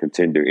be a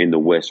contender in the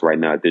West right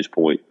now at this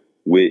point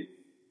with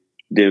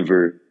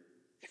Denver,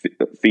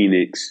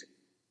 Phoenix,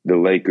 the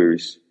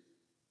Lakers,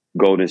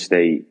 Golden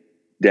State,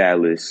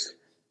 Dallas,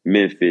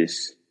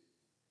 Memphis,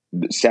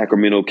 the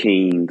Sacramento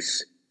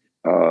Kings,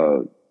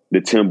 the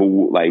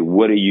Timberwolves? Like,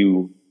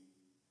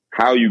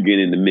 how are you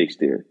getting in the mix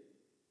there?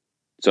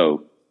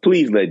 So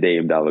please let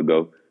Dame Dollar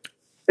go.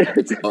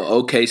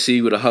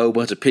 OKC with a whole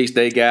bunch of picks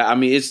they got. I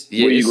mean, it's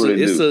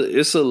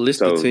a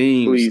list of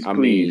teams.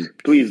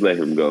 Please let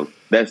him go.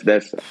 That's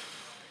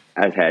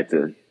I've had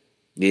to.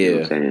 Yeah, you know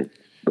what I'm saying?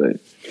 But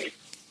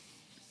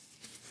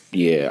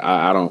yeah,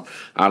 I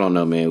don't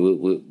know, man.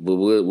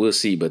 We'll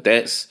see. But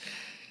that's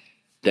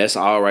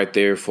all right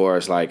there for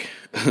us, like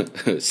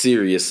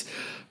serious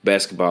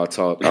basketball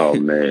talk. Oh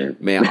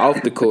man,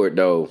 off the court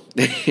though.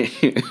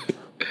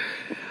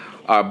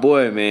 Our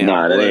boy, man.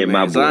 Nah, that ain't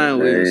my boy. Zion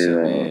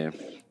Williamson, man.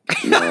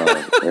 No,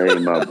 that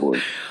ain't my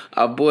boy.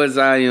 Our boy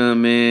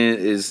Zion, man,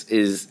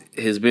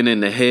 has been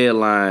in the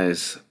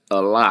headlines a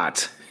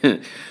lot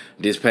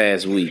this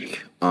past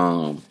week.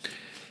 And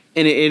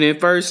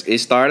at first it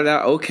started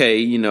out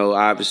okay,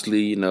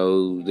 obviously,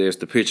 there's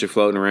the picture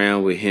floating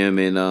around with him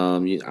and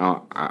and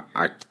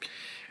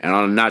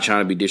I'm not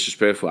trying to be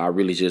disrespectful. I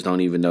really just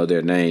don't even know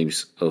their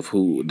names of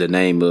who the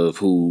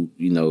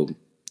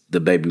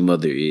baby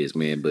mother is,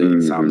 man.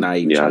 But so I'm not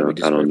even trying to be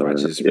disrespectful. I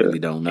just really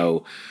don't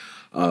know.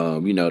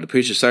 The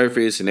picture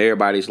surfaced and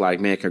everybody's like,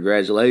 man,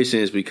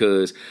 congratulations,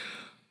 because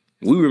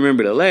we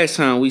remember the last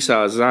time we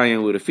saw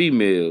Zion with a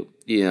female,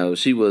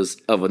 she was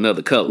of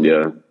another color.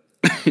 Yeah.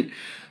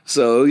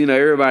 So,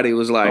 everybody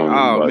was like,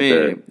 oh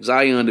man, that.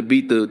 Zion to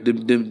beat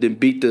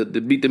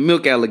the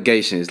milk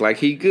allegations. Like,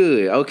 he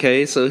good.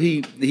 Okay, so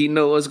he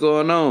know what's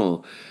going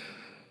on.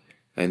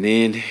 And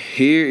then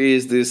here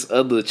is this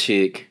other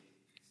chick,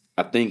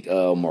 I think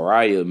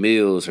Mariah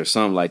Mills or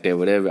something like that,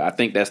 whatever. I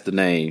think that's the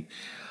name.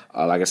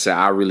 Like I said,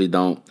 I really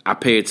don't. I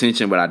pay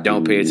attention, but I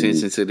don't pay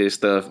attention to this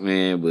stuff,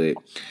 man. But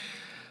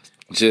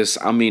a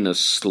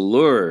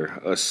slur,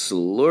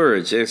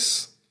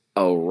 just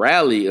a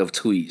rally of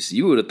tweets.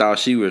 You would have thought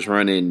she was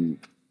running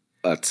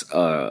a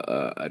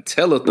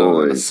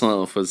telethon or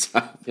something for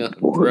Zion,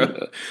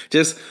 bro.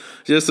 Just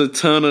a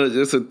ton of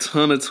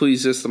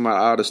tweets just about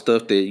all the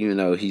stuff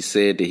that he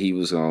said that he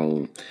was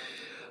gonna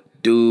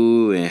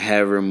do and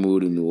have her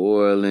move to New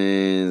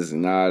Orleans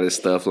and all this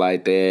stuff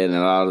like that. And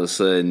all of a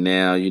sudden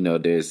now,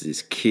 there's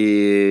this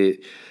kid.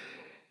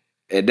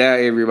 And now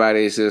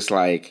everybody is just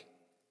like,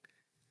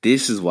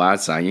 this is why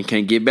Zion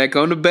can't get back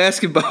on the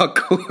basketball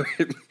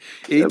court.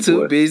 He's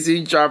too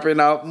busy dropping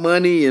out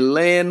money and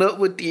laying up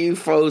with you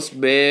folks,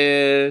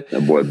 man.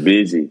 That boy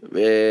busy.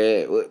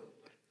 Man.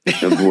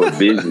 That boy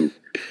busy.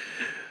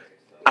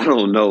 I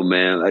don't know,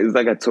 man. It's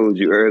like I told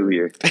you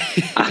earlier.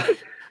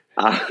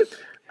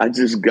 I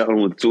just got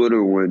on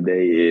Twitter one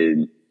day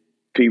and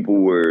people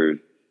were,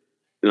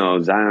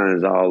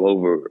 Zion's all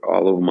over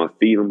my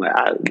feed. I'm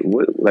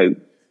like,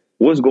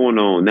 what's going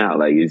on now?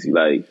 Like, is he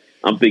like,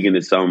 I'm thinking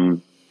it's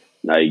something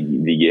like,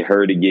 did he get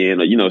hurt again?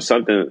 Or,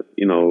 something,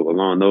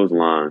 along those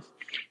lines.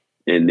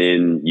 and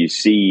then you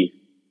see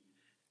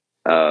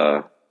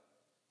everything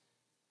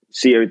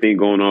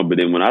going on. But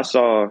then when I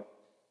saw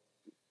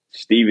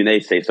Stephen A.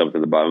 say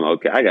something about him,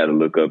 okay, I got to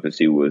look up and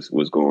see what's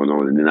going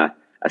on. And then I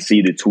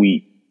see the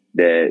tweet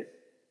that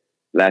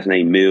last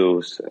name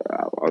Mills.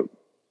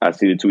 I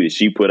see the tweet that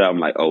she put out. I'm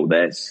like, oh,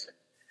 that's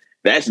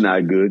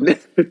not good.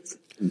 That's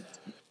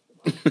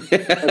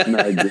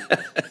not good.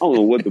 I don't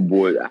know what the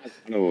boy.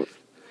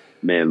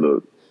 Man,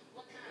 look.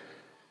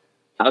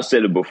 I've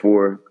said it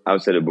before. I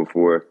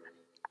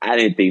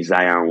didn't think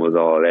Zion was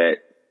all that.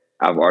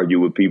 I've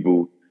argued with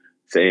people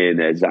saying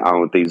that I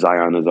don't think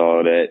Zion is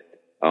all that.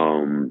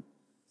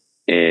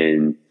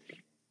 And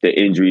the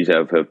injuries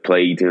have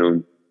plagued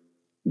him.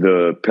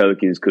 The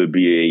Pelicans could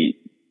be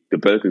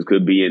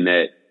in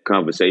that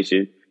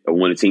conversation of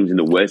one of the teams in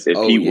the West if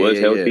he was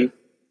healthy. Yeah.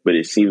 But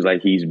it seems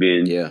like he's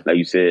been, like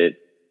you said,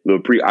 a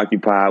little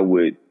preoccupied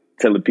with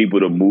telling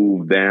people to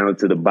move down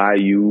to the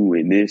bayou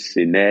and this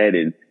and that,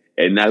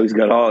 and now he's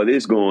got all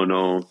this going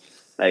on.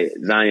 Like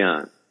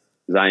Zion,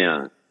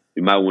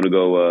 you might want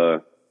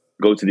to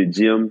go to the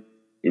gym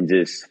and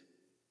just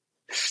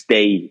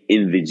stay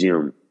in the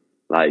gym.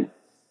 Like,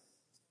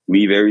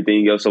 leave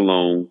everything else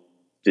alone.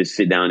 Just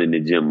sit down in the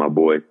gym, my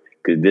boy.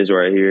 Because this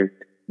right here,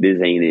 this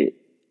ain't it.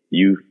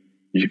 You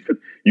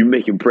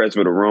making press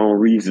for the wrong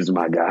reasons,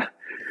 my guy.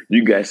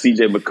 You got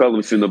CJ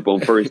McCollum sitting up on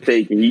First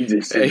Take, and he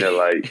just sitting there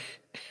like,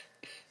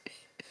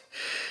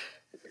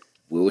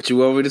 well, what you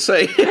want me to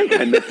say?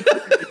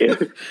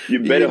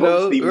 You better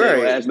hope Steve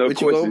never ask no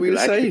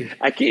questions.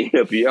 I can't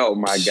help you out,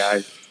 my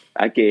guy.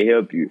 I can't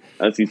help you.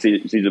 I see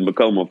CJ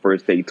McCollum on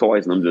First Take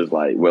twice, and I'm just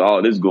like, with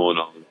all this going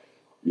on,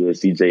 yeah,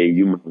 CJ,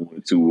 you might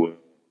want to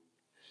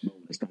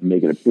start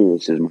making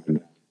appearances, my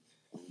guy.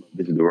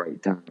 This is the right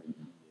time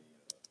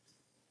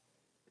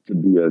to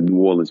be a New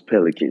Orleans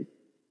Pelican.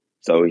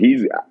 So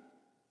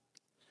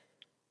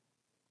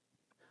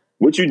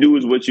what you do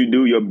is what you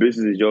do. Your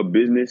business is your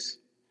business.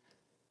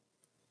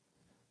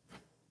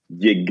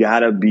 You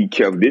gotta be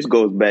careful. This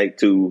goes back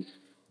to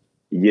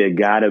you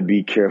gotta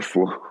be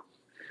careful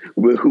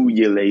with who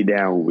you lay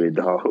down with,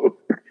 dog.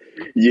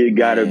 You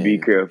gotta be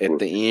careful. At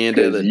the end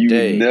of the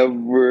day, you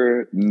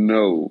never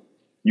know.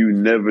 You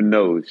never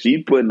know.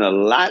 She's putting a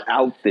lot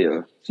out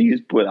there. She's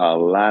put a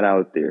lot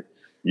out there.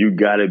 You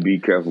gotta be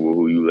careful with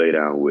who you lay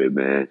down with,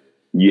 man.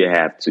 You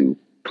have to.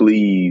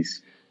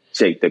 Please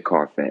check the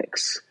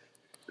Carfax.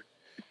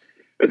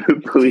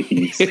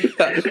 Please.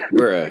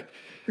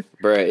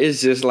 Bruh,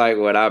 it's just like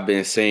what I've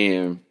been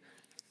saying,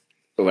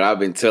 what I've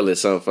been telling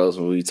some folks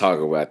when we talk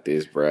about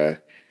this, bruh.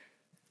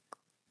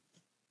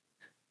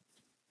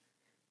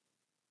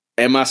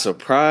 Am I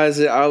surprised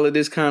at all of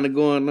this kind of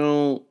going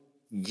on?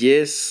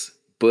 Yes,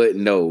 but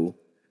no.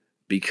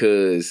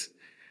 Because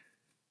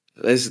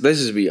let's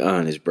just be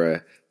honest,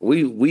 bruh.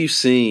 We've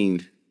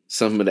seen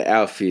some of the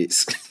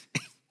outfits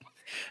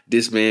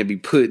this man be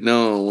putting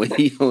on when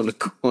he on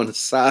the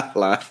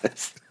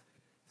sidelines.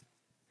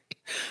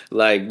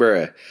 Like,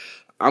 bruh,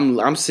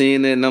 I'm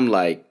seeing it and I'm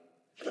like,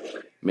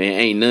 man,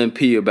 ain't nothing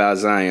P about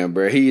Zion,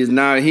 bruh. He is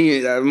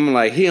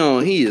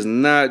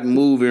not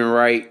moving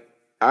right.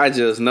 I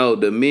just know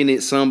the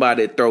minute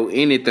somebody throw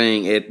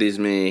anything at this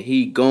man,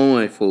 he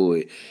going for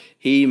it.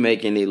 He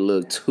making it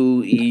look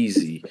too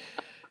easy.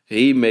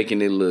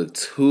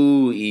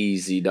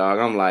 Dog.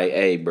 I'm like,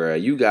 hey,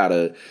 bruh, you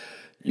gotta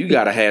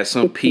have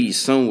some P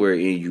somewhere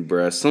in you,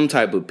 bruh. Some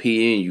type of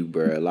P in you,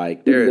 bruh.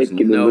 Like, there is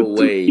no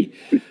way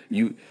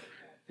you...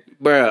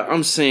 Bruh,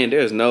 I'm saying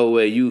there's no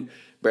way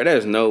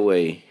there's no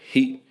way.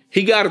 He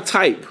got a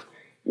type.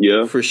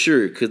 Yeah. For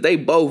sure. Because they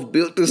both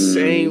built the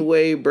same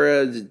way,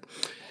 bruh.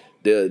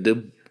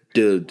 The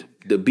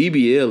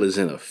BBL is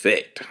in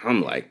effect.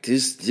 I'm like,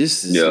 this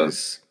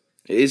is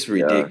it's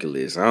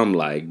ridiculous. Yeah. I'm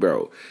like,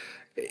 bro,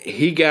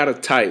 he got a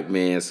type,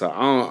 man. So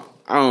I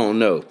don't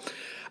know.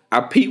 I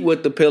peeped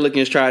what the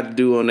Pelicans tried to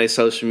do on their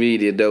social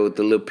media, though, with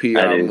the little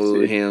PR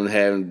move,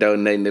 him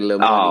donating the little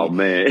money. Oh,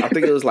 man. I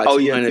think it was like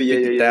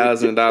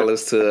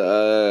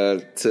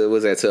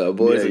 $250,000 to a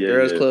Boys and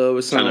Girls Club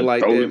or something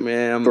like that,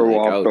 man. I'm throw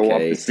off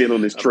the sit on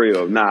this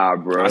trail. Nah,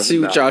 bro. I see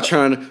what y'all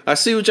trying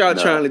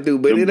to do,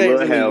 but it ain't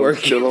really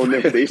working.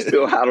 They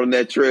still out on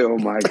that trail,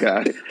 my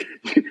God.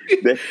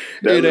 That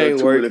it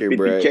ain't working,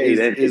 bro.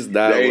 It's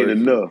not that ain't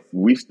working. enough.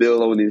 We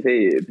still on his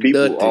head.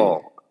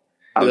 People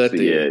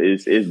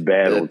it's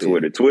bad on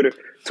Twitter. Twitter,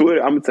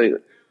 I'm gonna tell you,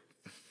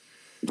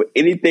 for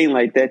anything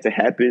like that to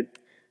happen,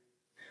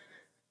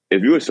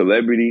 if you're a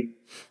celebrity,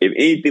 if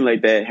anything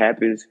like that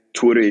happens,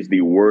 Twitter is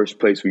the worst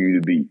place for you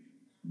to be.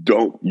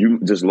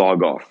 You just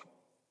log off.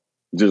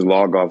 Just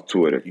log off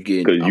Twitter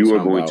because you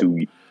are going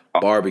to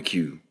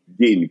barbecue.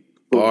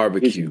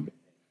 Barbecue.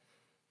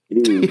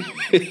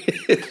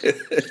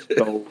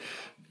 So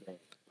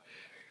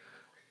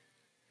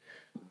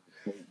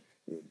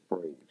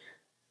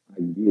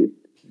I get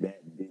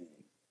that big.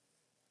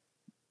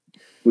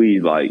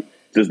 Please,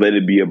 just let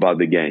it be about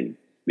the game.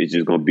 It's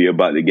just gonna be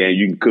about the game.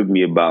 You can cook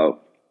me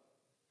about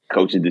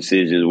coaching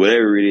decisions,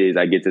 whatever it is.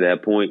 I get to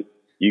that point,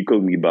 you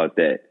cook me about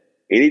that.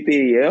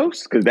 Anything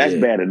else, because that's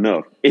bad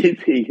enough.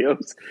 Anything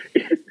else,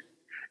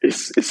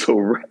 It's so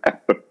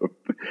rap.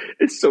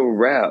 It's so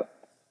rap.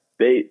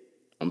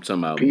 I'm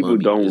talking about people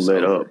money. don't It's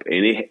let over. up,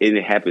 and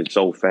it happens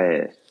so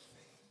fast.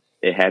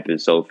 It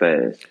happens so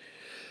fast,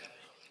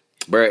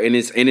 bro. And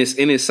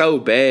it's so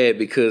bad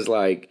because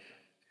like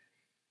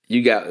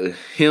you got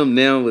him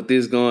now with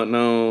this going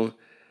on,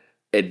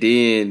 and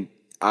then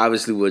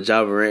obviously what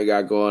Ja Morant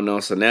got going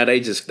on. So now they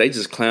just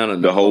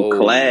clowning the whole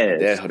class,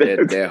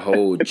 that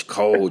whole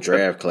cold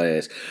draft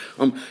class.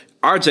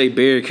 RJ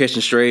Barrett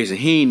catching strays and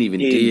he ain't even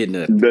did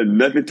nothing.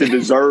 Nothing to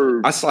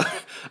deserve.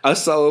 I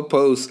saw a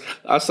post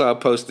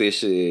this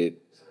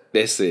shit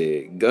that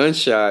said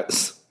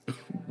gunshots,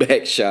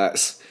 back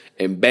shots,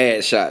 and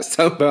bad shots.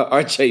 Talking about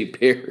RJ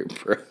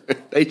Barrett, bro.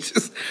 They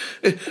just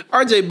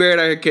RJ Barrett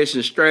out here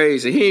catching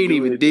strays and he ain't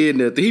even did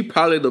nothing. He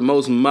probably the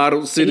most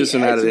modeled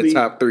citizen out of the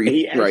top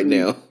three right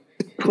now.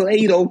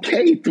 Played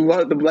okay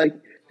throughout the like.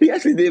 He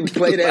actually didn't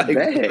play that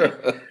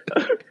bad.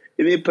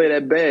 He didn't play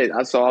that bad.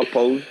 I saw a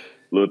post.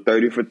 Little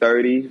 30 for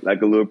 30,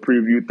 like a little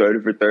preview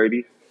 30 for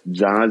 30.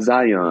 John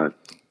Zion.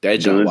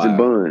 That Guns and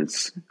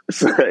buns.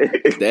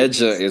 That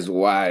junk is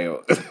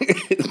wild.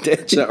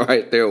 That junk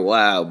right there,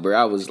 wild, bro.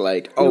 I was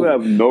like, you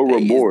have no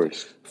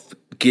remorse.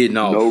 Getting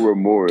off. No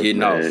remorse. Getting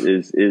man. off.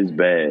 It's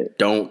bad.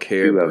 Don't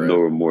care, you bro. have no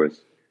remorse.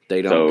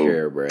 They don't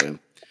care, bro.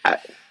 I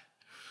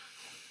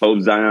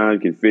hope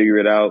Zion can figure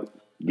it out,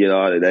 get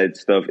all of that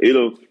stuff.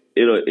 It'll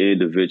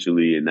end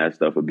eventually, and that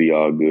stuff will be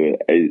all good.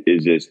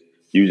 It's just,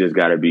 you just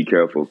got to be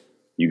careful.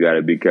 You got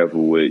to be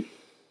careful with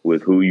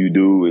who you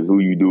do and who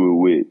you do it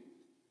with.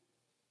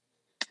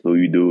 Who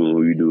you do and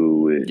who you do it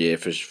with. Yeah,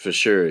 for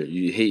sure.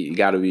 You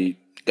got to be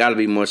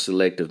more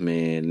selective,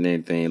 man, and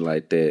anything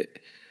like that,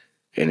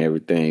 and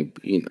everything.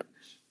 You know,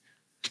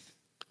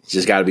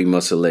 just got to be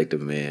more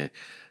selective, man.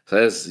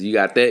 So you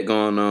got that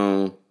going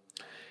on,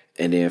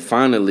 and then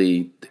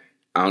finally,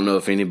 I don't know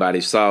if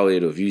anybody saw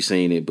it or if you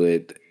seen it,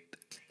 but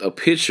a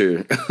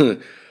picture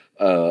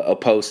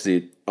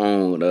posted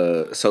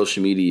on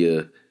social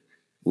media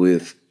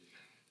with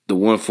the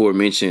one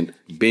aforementioned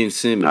Ben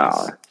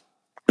Simmons.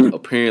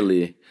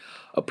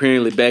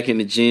 Apparently back in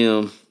the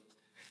gym,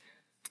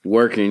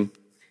 working,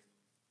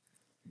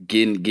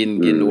 getting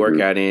the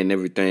workout in and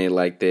everything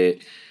like that.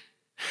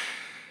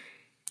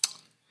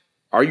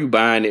 Are you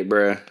buying it,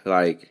 bruh?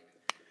 Like,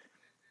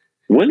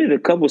 wasn't it a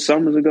couple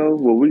summers ago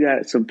where we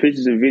got some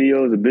pictures and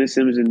videos of Ben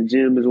Simmons in the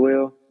gym as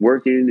well,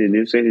 working, and they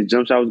were saying his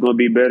jump shot was going to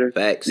be better?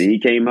 Facts. And he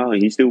came out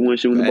and he still wasn't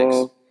shooting the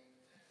ball,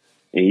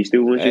 and he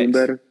still wasn't shooting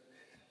better.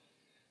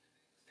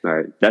 All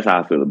right, that's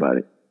how I feel about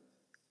it.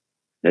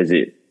 That's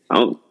it.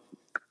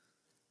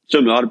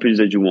 Show me all the pictures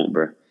that you want,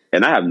 bro.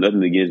 And I have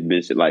nothing against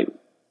Ben Simmons. Like,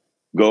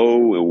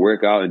 go and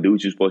work out and do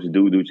what you're supposed to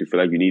do what you feel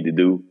like you need to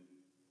do.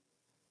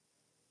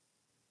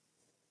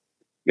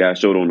 You gotta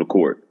show it on the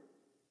court.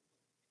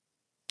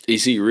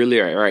 Is he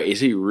really all right? Is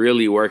he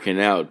really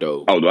working out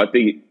though? Oh, I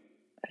think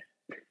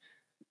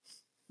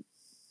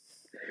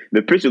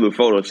the picture looked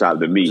photoshopped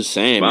to me. Just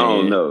saying, man. I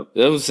don't know. That's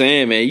what I'm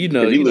saying, man. You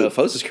know,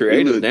 folks is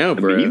creative now,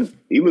 bro.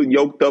 He looked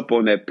yoked up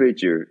on that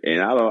picture,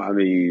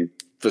 and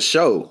for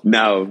sure.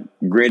 Now,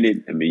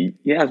 granted,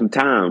 you have some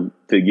time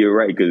to get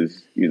right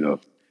because you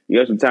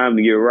have some time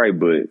to get right.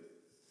 But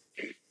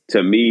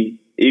to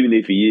me, even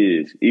if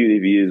he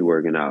is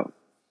working out,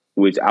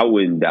 which I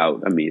wouldn't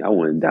doubt. I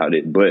wouldn't doubt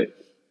it, but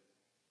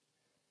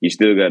you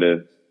still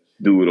gotta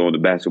do it on the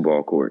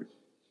basketball court.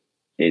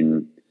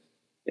 And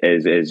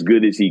as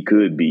good as he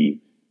could be,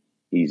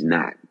 he's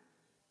not.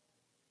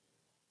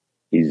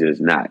 He's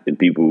just not. And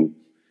people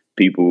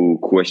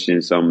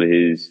question some of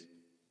his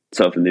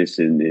toughness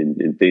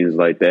and things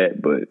like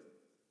that, but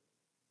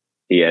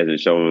he hasn't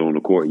shown it on the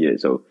court yet.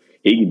 So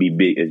he can be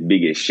big as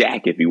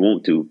Shaq if he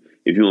want to.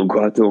 If you want to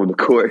go out there on the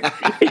court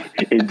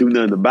and do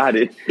nothing about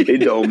it, it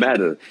don't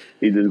matter.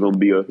 He's just gonna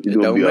be a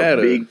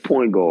big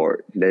point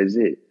guard. That's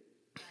it.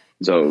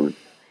 So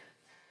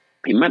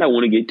he might not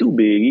want to get too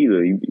big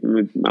either. He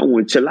might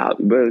want to chill out,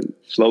 but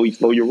slow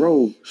your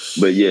roll.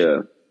 But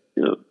yeah,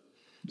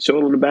 show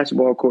it on the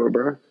basketball court,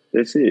 bro.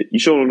 That's it. You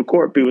show it on the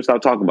court, people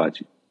stop talking about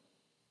you.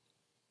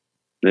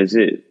 That's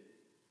it.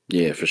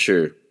 Yeah, for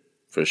sure.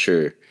 For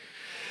sure.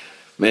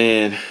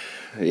 Man,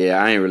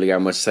 yeah, I ain't really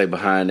got much to say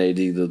behind that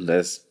either.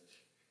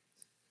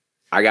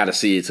 I got to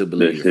see it to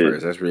believe it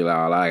first. That's really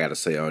all I got to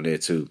say on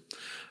that, too.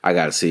 I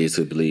got to see it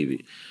to believe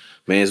it.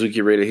 Man, as we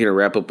get ready here to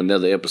wrap up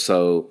another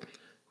episode,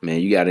 man,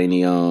 you got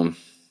anything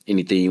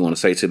you want to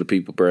say to the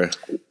people, bro?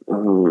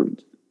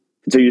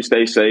 Continue to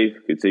stay safe.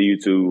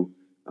 Continue to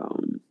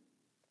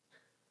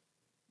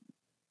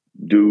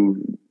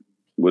do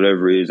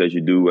whatever it is that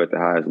you do at the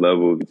highest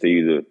level.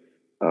 Continue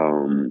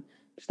to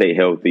stay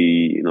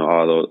healthy.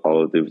 All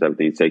those different type of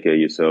things. Take care of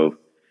yourself,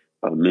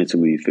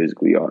 mentally,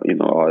 physically. All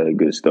that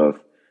good stuff.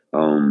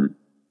 Yeah,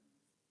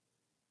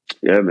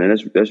 man,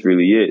 that's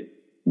really it.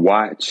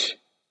 Watch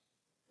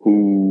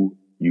who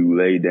you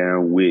lay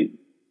down with.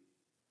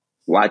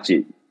 Watch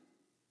it.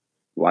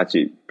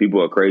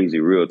 People are crazy.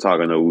 Real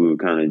talk. I know we were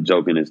kind of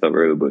joking and stuff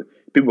earlier, but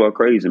people are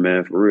crazy,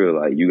 man, for real.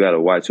 Like, you got to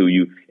watch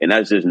and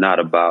that's just not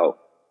about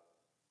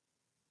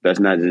That's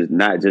not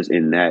just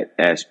in that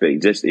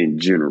aspect, just in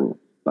general.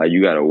 Like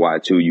you gotta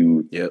watch who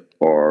you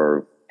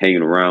are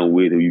hanging around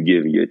with, who you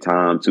giving your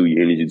time to,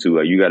 your energy to.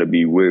 Like you gotta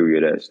be wary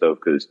of that stuff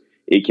because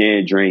it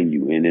can drain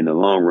you, and in the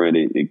long run,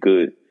 it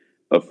could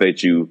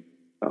affect you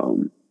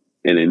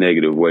in a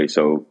negative way.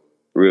 So,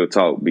 real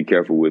talk, be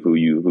careful with who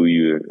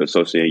you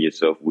associate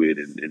yourself with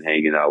and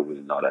hanging out with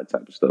and all that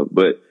type of stuff.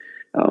 But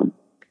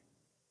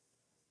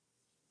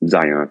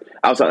Zion,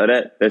 outside of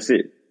that, that's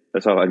it.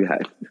 That's all I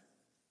got.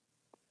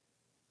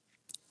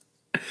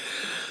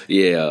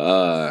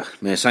 Yeah,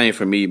 man, same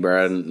for me,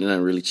 bro.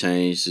 Nothing really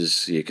changed.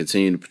 Just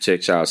continue to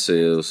protect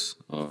yourselves.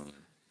 For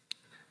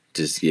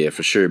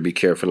sure, be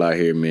careful out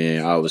here,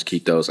 man. Always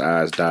keep those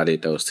I's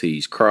dotted, those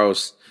T's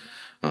crossed.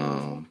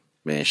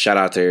 Man, shout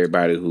out to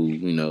everybody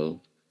who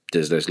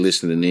that's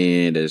listening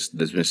in, that's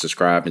been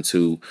subscribing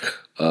to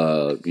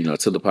to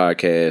the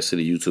podcast, to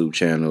the YouTube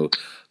channel.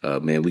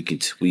 Man,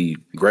 we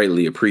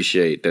greatly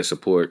appreciate that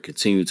support.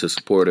 Continue to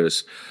support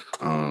us.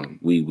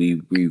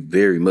 We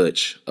very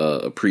much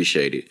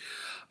appreciate it.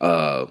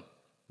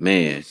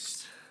 Man,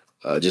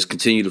 just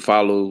continue to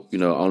follow,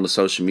 on the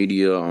social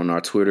media, on our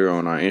Twitter,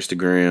 on our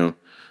Instagram.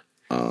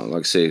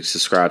 Like I said,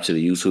 subscribe to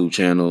the YouTube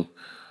channel.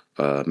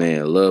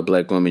 Man, love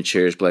Black women,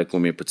 cherish Black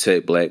women,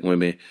 protect Black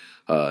women.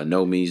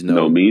 No means no.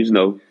 No means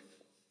no.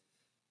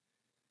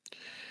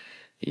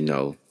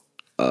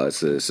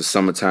 It's a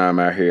summertime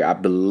out here. I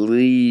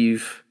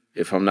believe,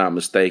 if I'm not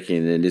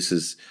mistaken, and this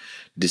is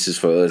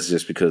for us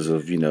just because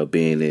of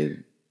being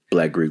in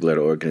Black Greek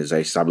letter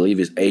organizations. I believe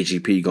it's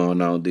AGP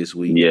going on this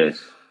week. Yes.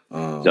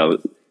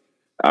 So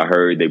I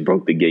heard they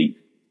broke the gate.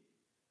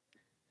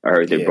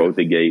 Broke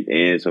the gate,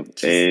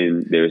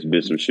 and there's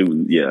been some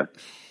shooting. Yeah,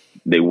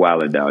 they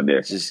wilding down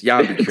there. Just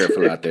y'all be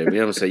careful out there. You know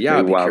what I'm saying?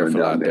 Y'all be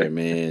careful out there,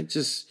 man.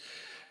 Just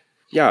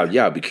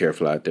y'all be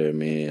careful out there,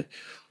 man.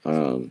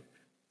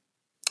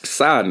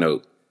 Side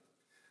note,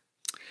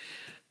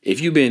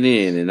 if you've been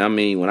in, and I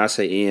mean when I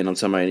say in, I'm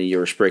talking about in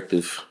your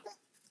respective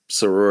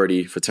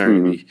sorority,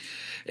 fraternity,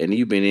 and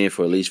you've been in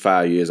for at least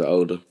 5 years or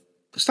older,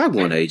 stop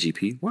going to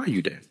AGP. Why are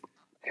you there?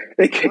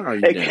 Why are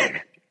you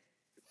there?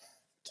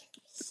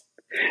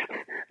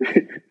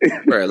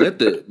 Let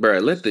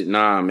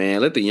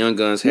the young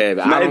guns have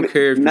it. I don't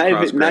care if you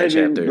cross-scratch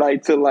after.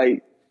 Like to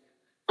like,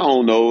 I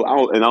don't know, I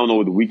don't know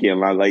what the weekend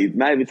like.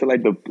 Not even to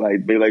like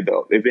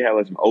if they have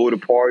like some older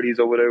parties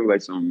or whatever,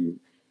 like some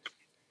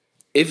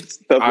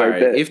stuff like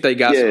that. If they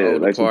got some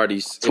older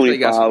parties, if they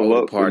got some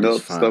older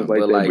parties, fine. Stuff like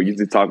that. But you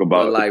just talk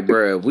about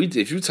bro,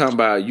 if you talking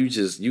about you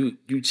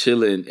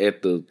chilling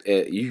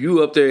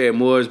you up there at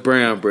Morris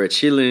Brown, bro,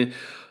 chilling.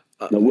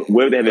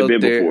 Where they haven't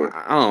been before.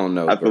 I don't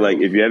know. I feel like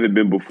if you haven't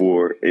been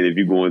before, and if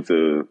you're going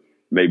to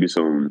maybe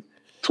some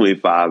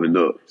 25 and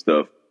up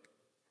stuff,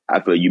 I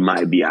feel like you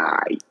might be all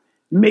right.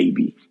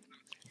 Maybe.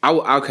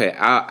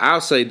 I'll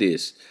say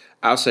this.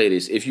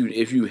 If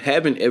you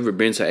haven't ever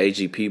been to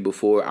AGP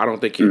before, I don't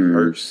think it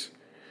hurts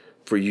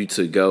for you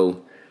to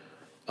go.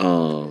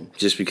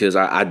 Just because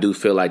I do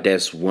feel like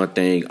that's one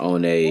thing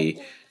I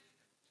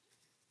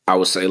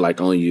would say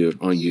like on your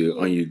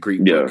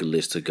Greek bucket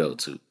list to go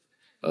to.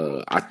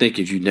 I think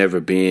if you've never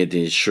been,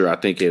 then sure. I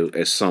think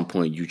at some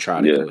point you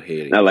try to go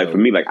ahead. Now, like for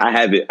me, like I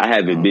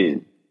haven't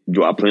been.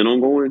 Do I plan on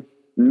going?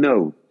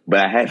 No, but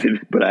I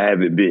haven't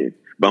been.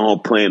 But I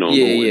don't plan on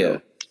going. Yeah.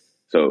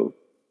 So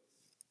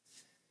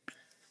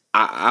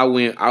I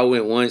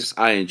went once.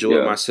 I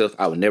enjoyed myself.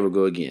 I would never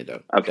go again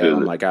though. I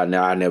feel like I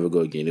never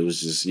go again. It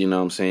was just what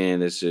I'm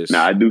saying. It's just.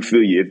 Now I do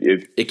feel you.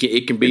 If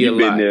it can be a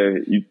lot.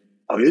 There, this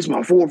is my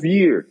 4th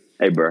year.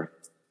 Hey, bro,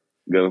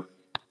 go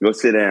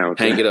sit down.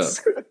 Hang it up.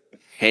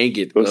 Hang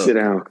it Go up. sit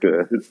down,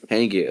 cuz.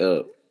 Hang it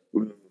up.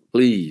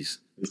 Please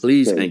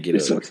hang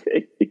it up.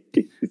 Okay.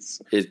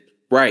 It's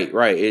right.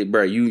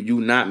 Bro,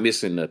 you not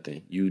missing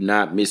nothing. You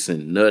not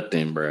missing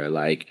nothing, bro.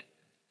 Like,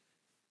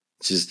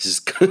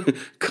 just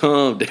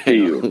calm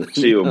down.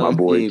 Chill, my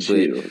boy.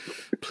 Chill.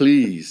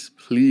 Please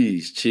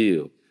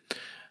chill.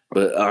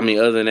 But I mean,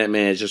 other than that,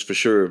 man, just for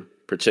sure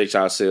protect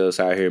ourselves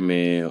out here,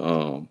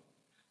 man.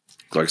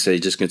 Like I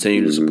said, just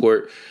continue to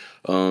support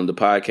the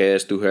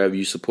podcast through however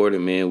you support it,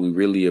 man. We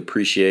really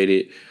appreciate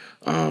it.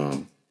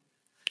 And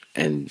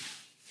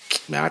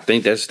man, I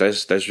think that's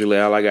really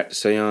all I got to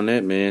say on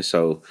that, man.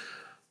 So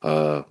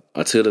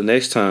until the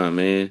next time,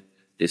 man,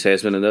 this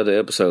has been another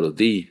episode of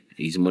the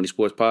Easy Money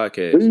Sports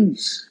Podcast.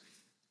 Peace.